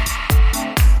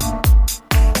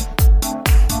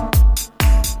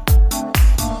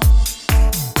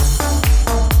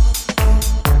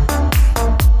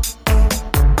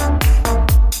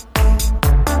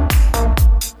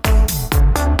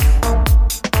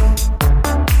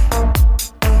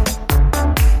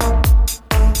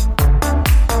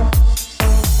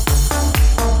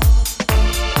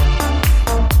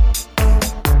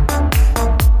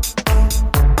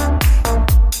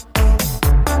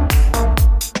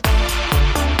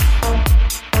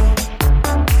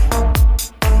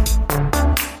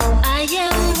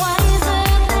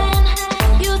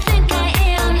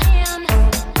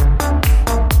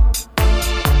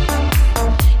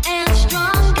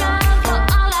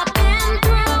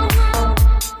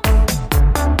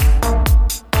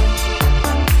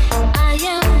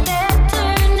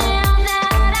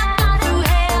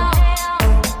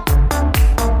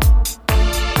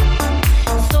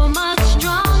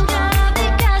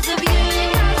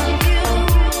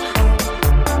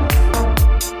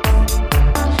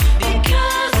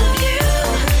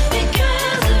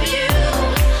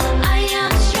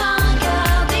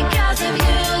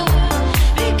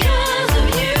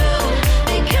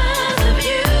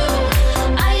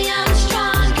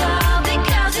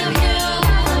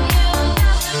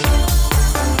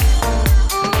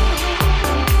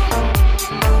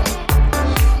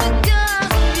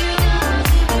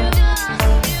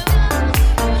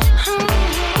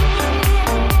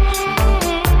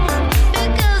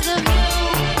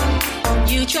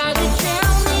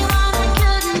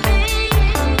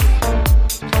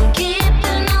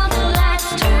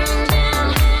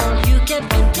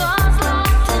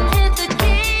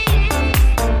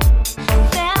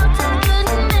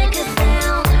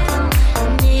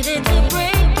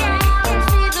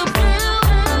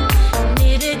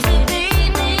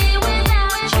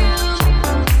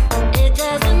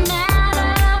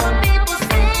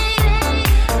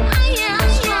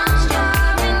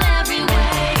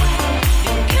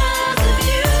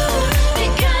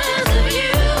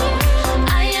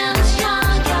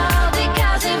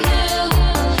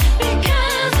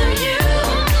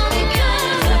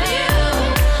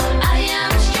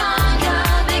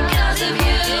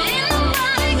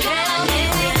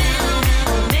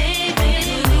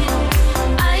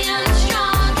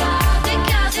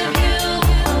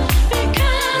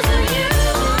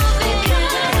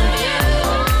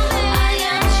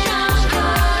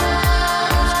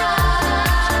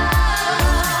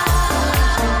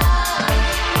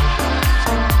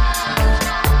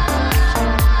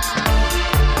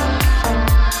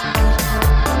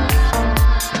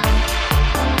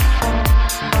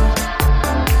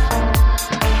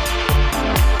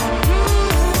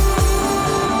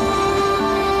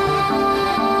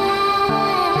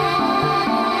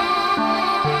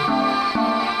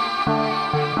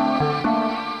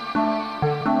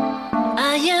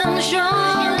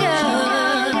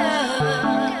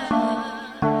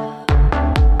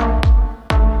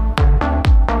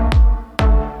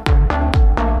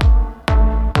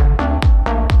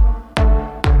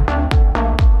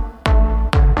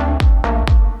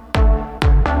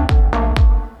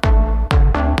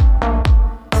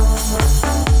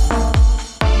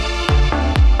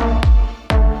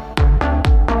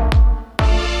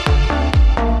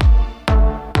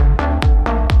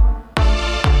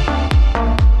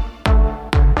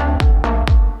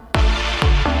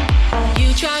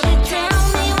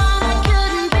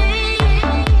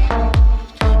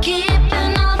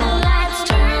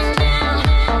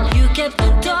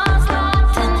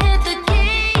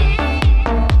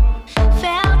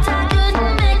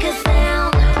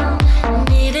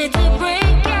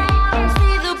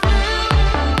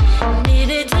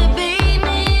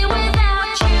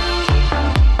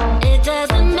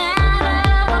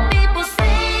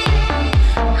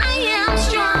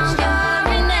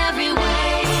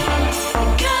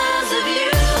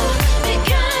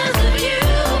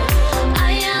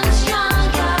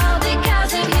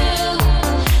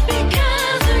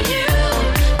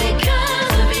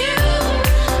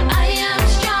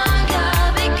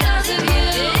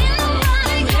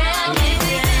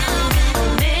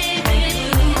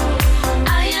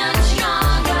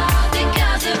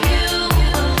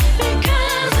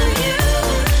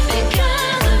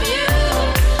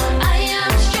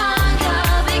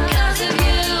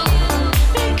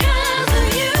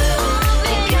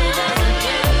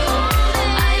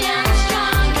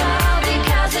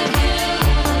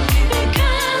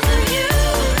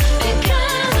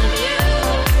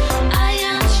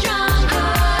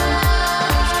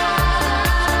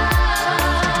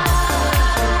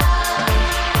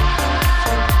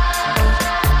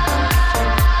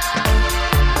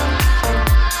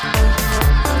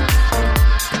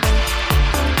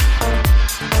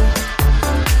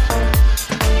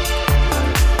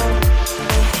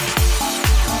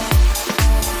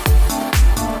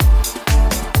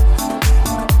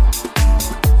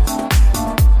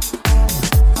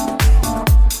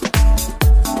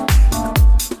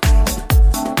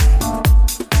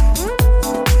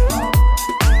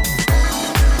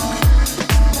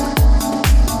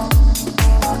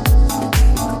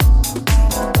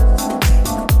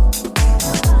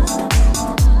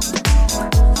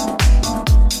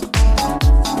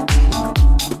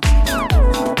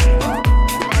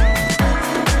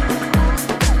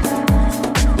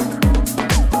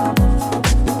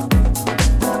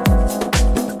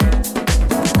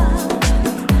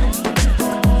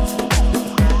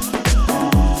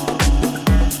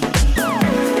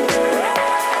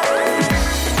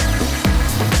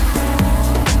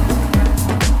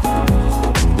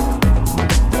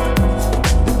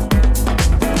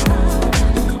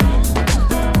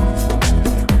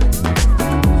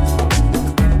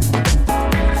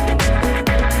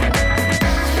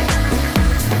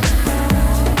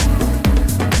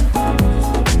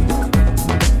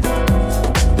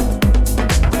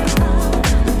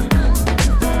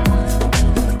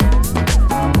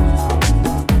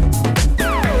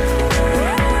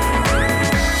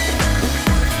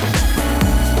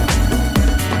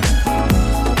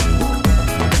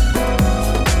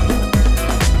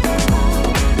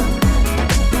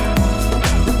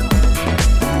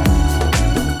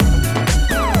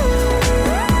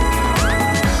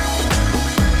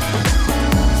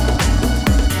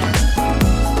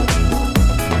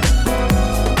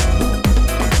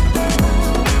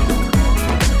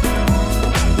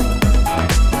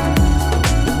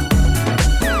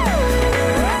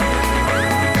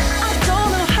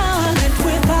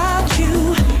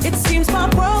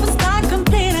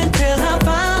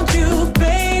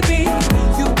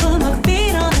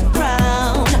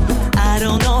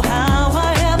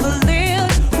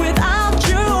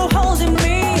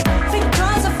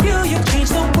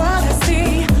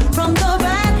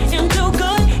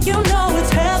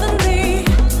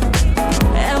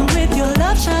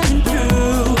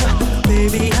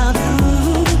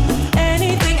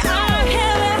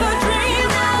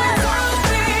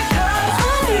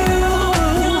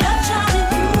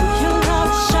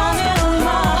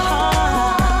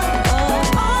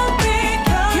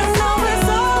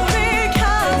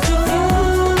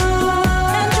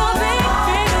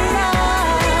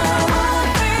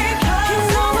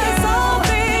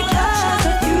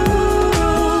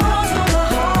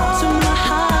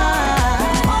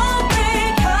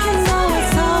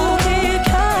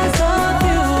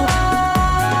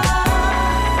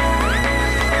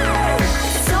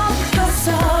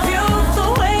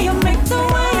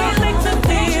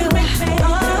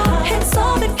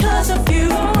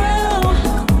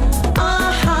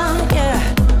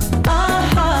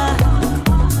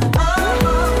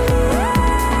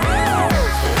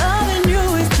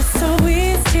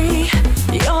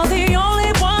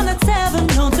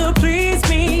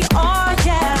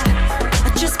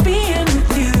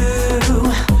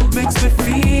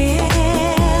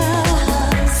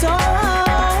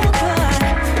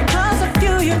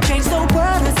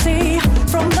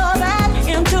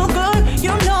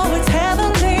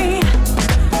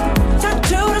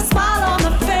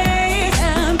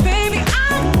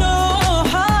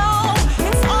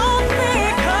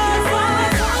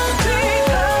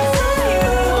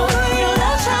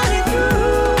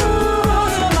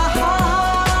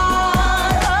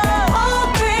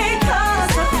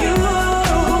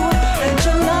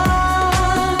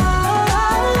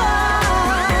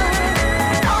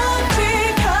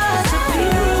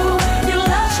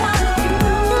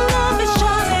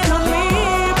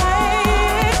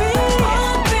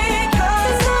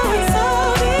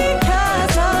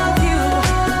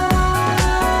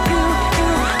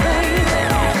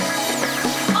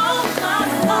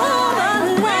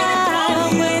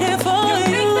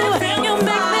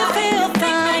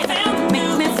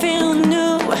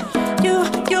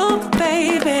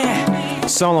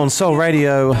 Soul on Soul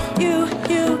Radio.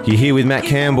 You're here with Matt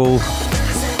Campbell.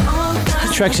 The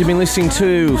tracks you've been listening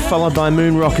to, followed by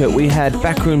Moon Rocket, we had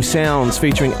Backroom Sounds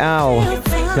featuring Al.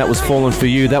 That was Fallen For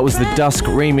You. That was the Dusk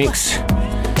remix.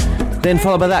 Then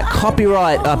followed by that,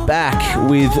 Copyright are back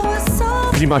with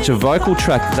pretty much a vocal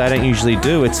track that they don't usually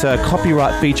do. It's a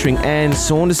Copyright featuring Anne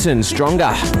Saunderson,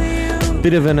 Stronger.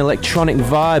 Bit of an electronic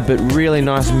vibe, but really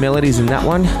nice melodies in that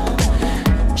one.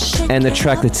 And the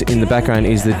track that's in the background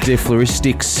is the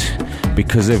Defloristics,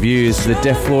 Because of You. It's the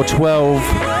Def Floor 12.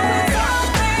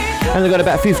 And they've got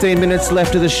about 15 minutes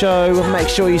left of the show. Make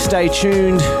sure you stay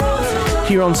tuned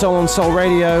here on Soul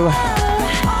Radio.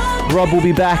 Rob will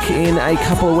be back in a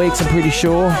couple of weeks, I'm pretty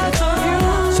sure.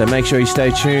 So make sure you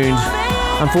stay tuned.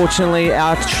 Unfortunately,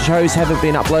 our shows haven't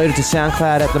been uploaded to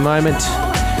SoundCloud at the moment.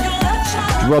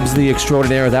 Rob's the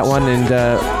extraordinaire of that one, and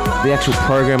the actual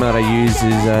program that I use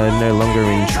is no longer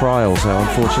in trial, so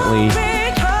unfortunately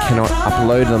cannot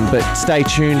upload them. But stay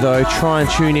tuned though. Try and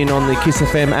tune in on the Kiss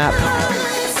FM app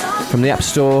from the App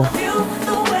Store,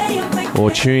 or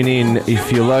tune in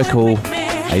if you're local,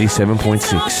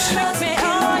 87.6.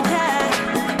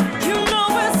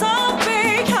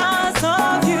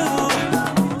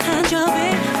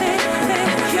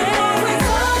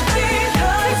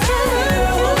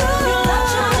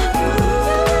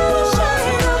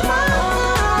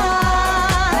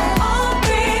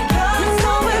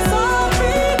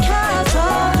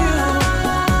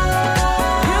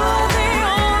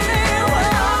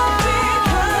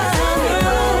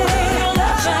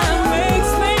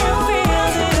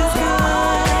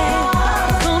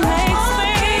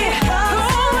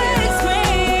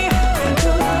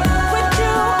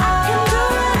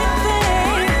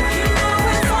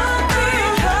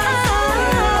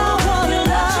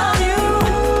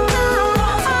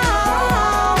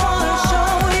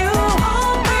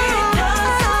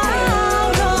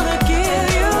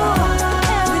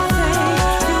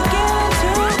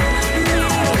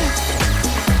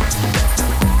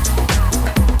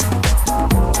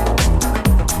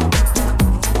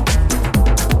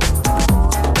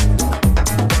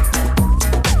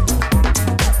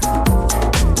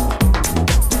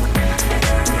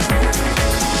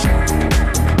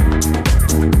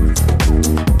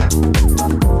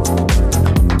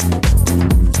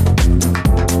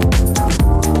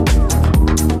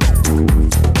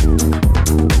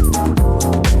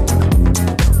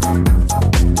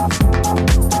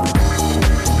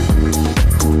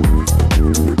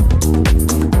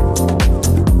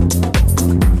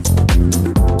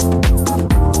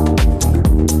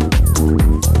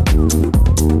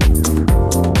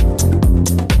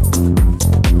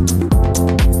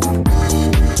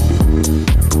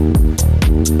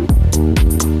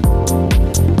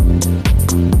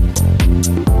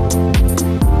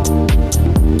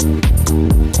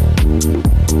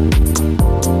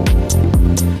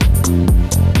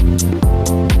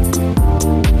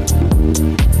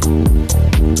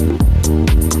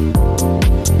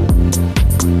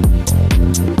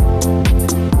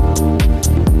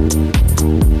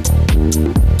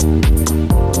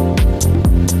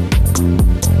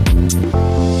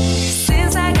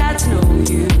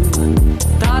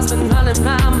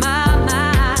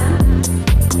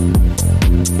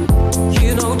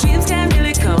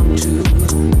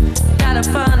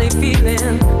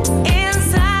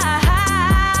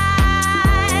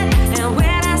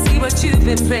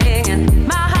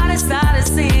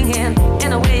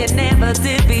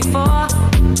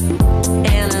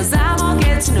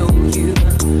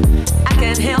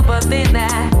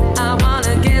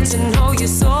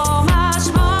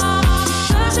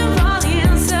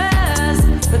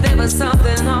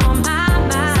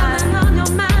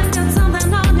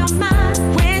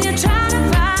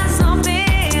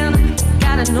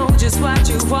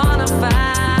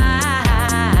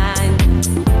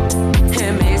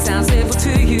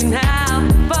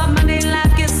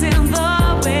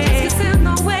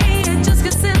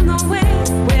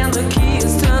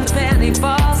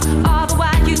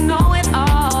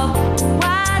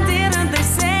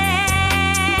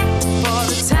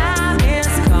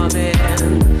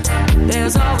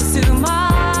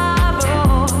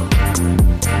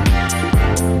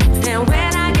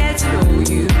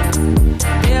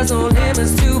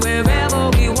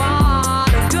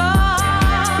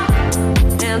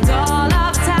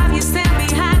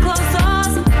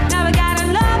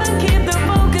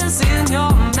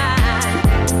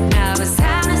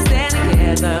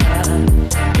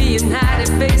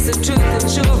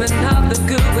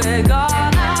 We're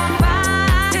gonna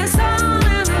find it's all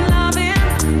in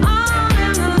loving, all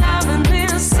in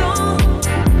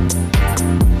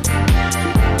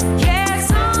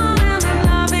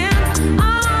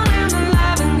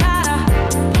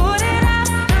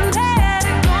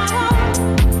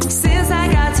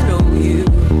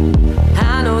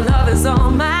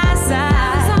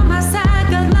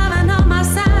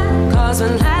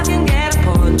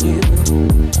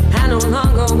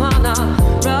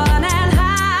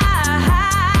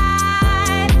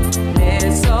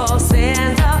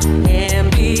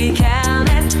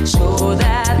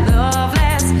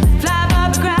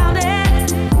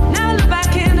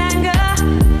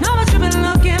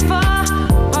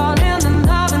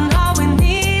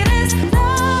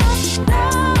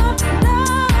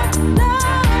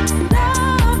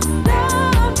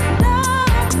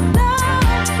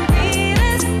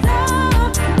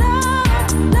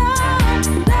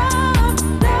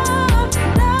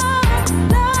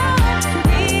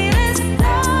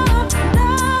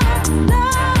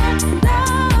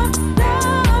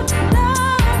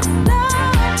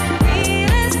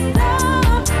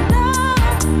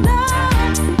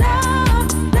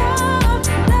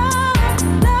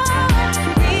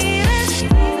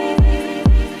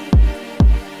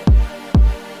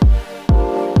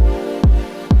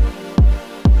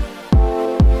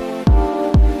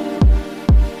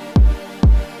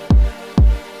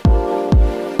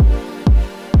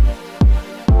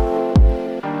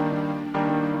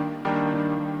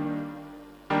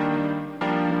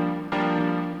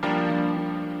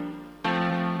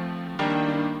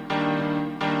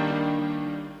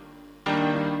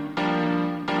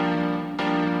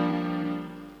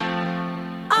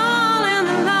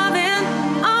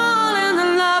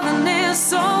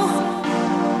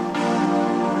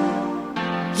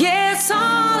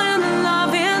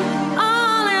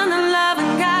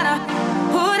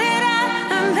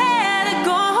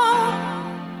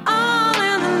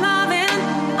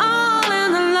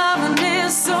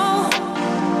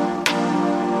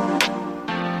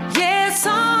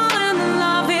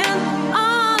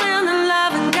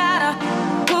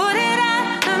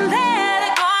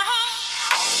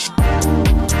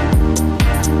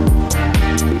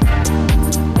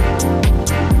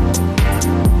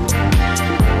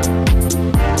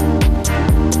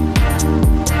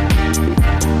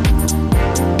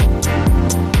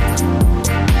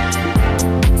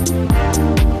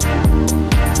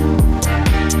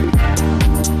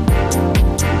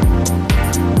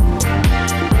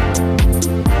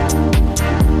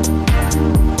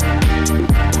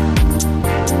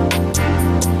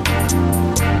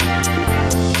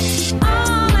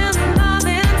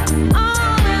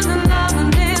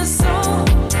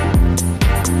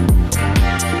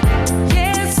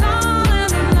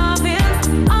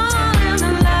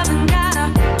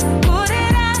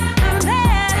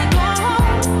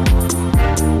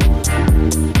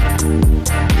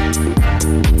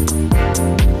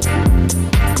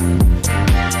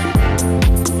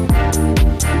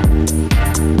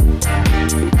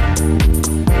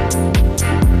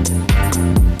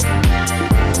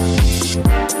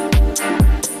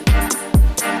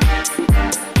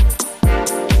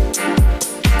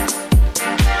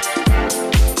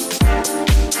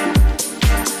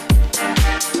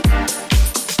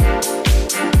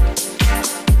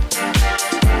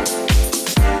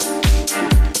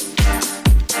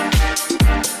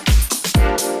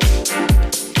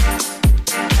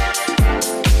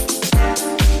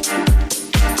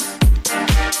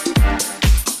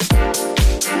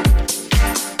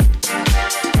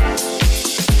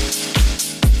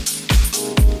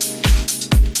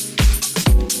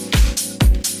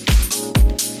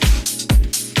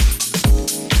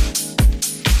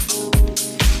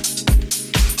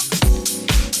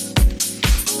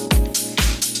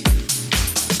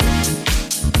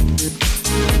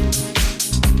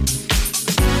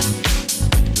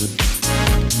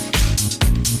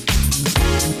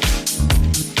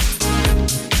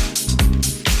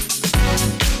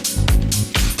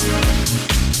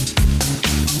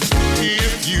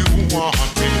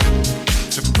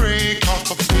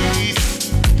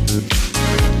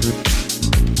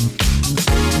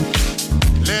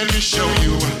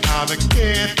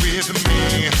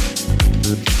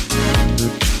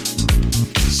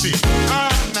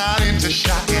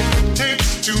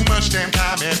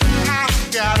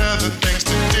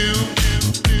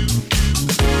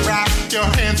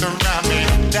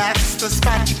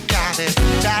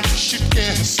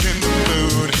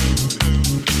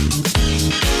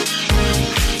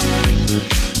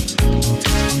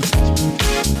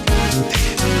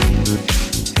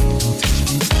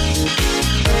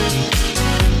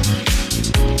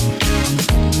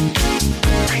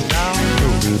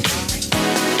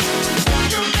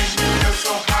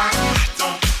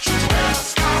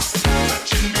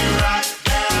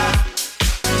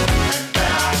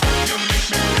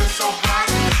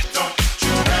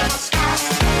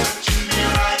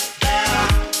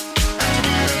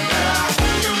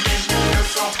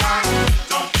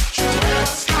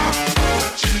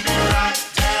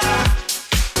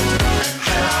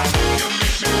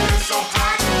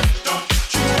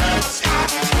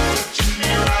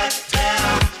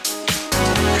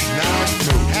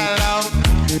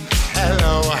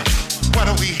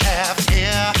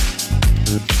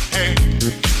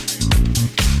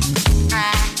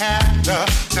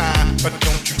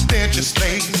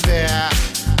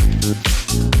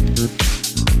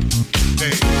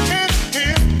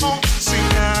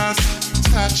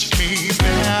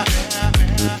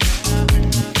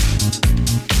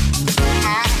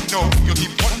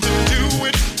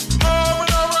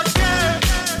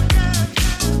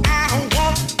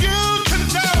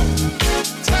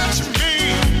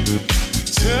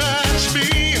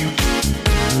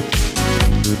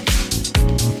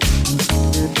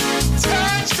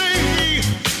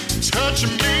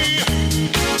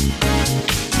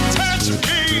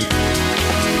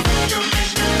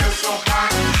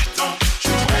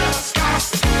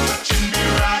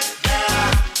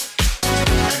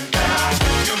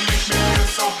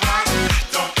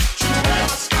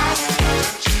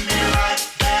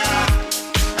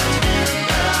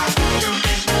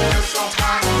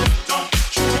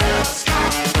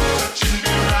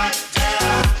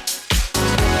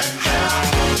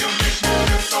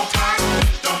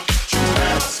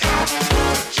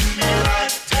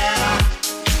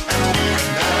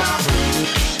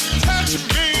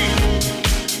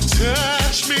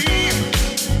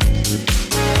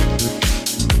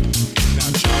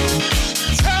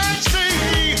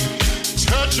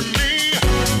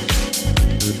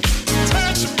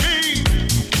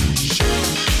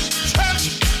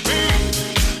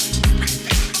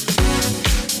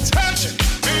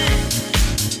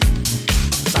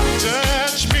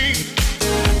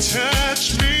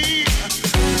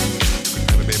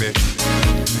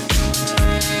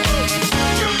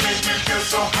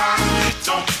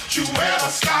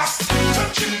stop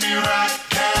touching me right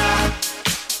there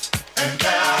and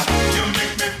there. You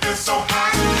make me feel so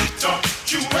hot. Don't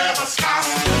you ever stop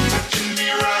touching me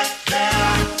right there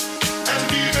and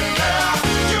even there.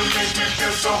 You make me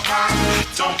feel so hot.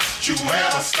 Don't you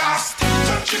ever stop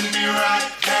touching me right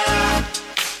there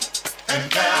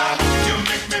and there. You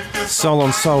make me feel so Soul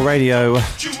on Soul Radio.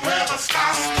 hot. You ever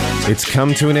stop It's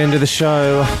come to an end of the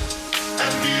show.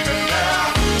 and even there.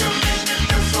 You make me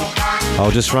feel so hot.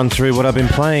 I'll just run through what I've been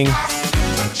playing.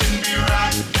 Touching me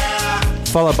right there.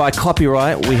 Followed by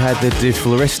Copyright, we had the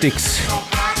Defloristics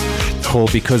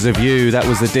called Because of You. That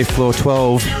was the Deflor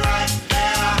 12.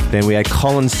 Then we had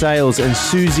Colin Sales and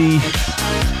Susie,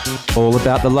 All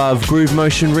About the Love, Groove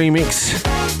Motion remix.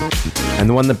 And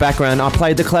the one in the background, I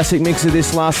played the classic mix of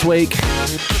this last week.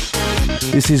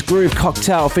 This is Groove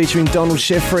Cocktail featuring Donald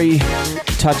Sheffrey.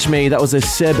 Touch Me, that was a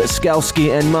Seb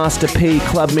Skalski and Master P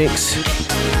club mix.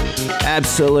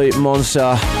 Absolute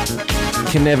monster.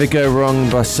 Can never go wrong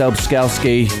by Seb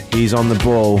Skalski. He's on the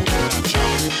ball.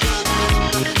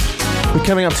 We're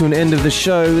coming up to an end of the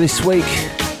show this week.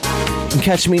 And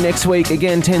catch me next week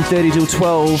again, 10:30 till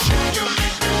 12.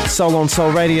 Soul on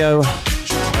Soul Radio.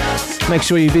 Make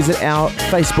sure you visit our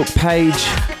Facebook page.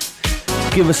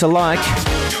 Give us a like.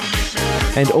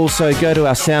 And also go to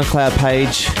our SoundCloud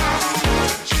page.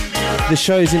 The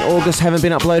shows in August haven't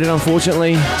been uploaded,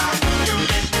 unfortunately.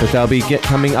 But they'll be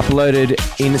coming uploaded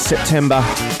in September.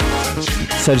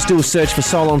 So just do a search for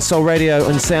Soul on Soul Radio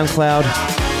on SoundCloud.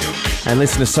 And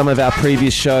listen to some of our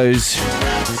previous shows.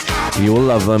 You will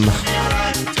love them.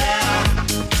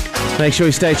 Make sure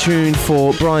you stay tuned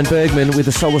for Brian Bergman with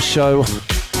the Solar Show.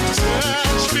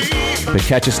 But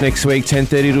catch us next week,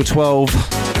 10:30 to 12,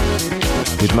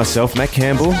 with myself, Matt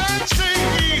Campbell,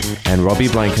 and Robbie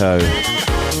Blanco.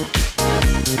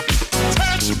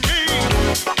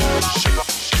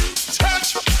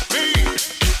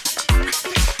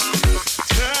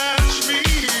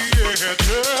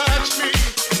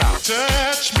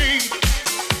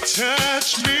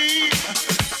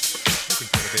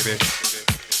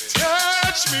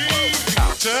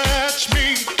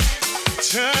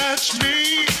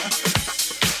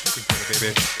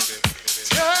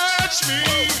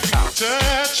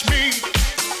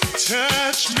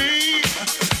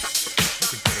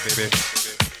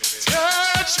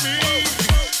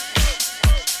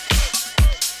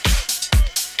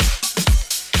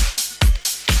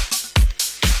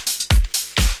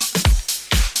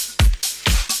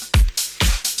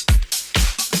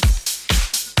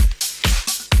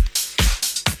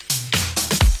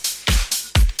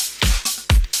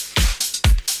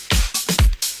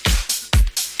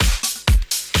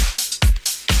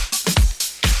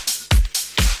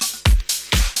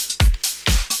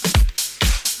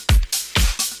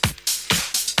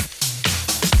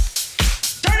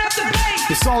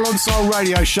 Soul on Soul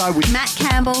Radio Show with Matt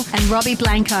Campbell and Robbie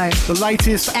Blanco. the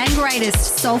latest And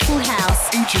greatest soulful house.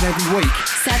 each and every week.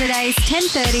 Saturdays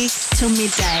 10:30 till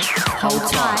midday.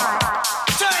 Hold tight.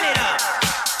 Turn it up.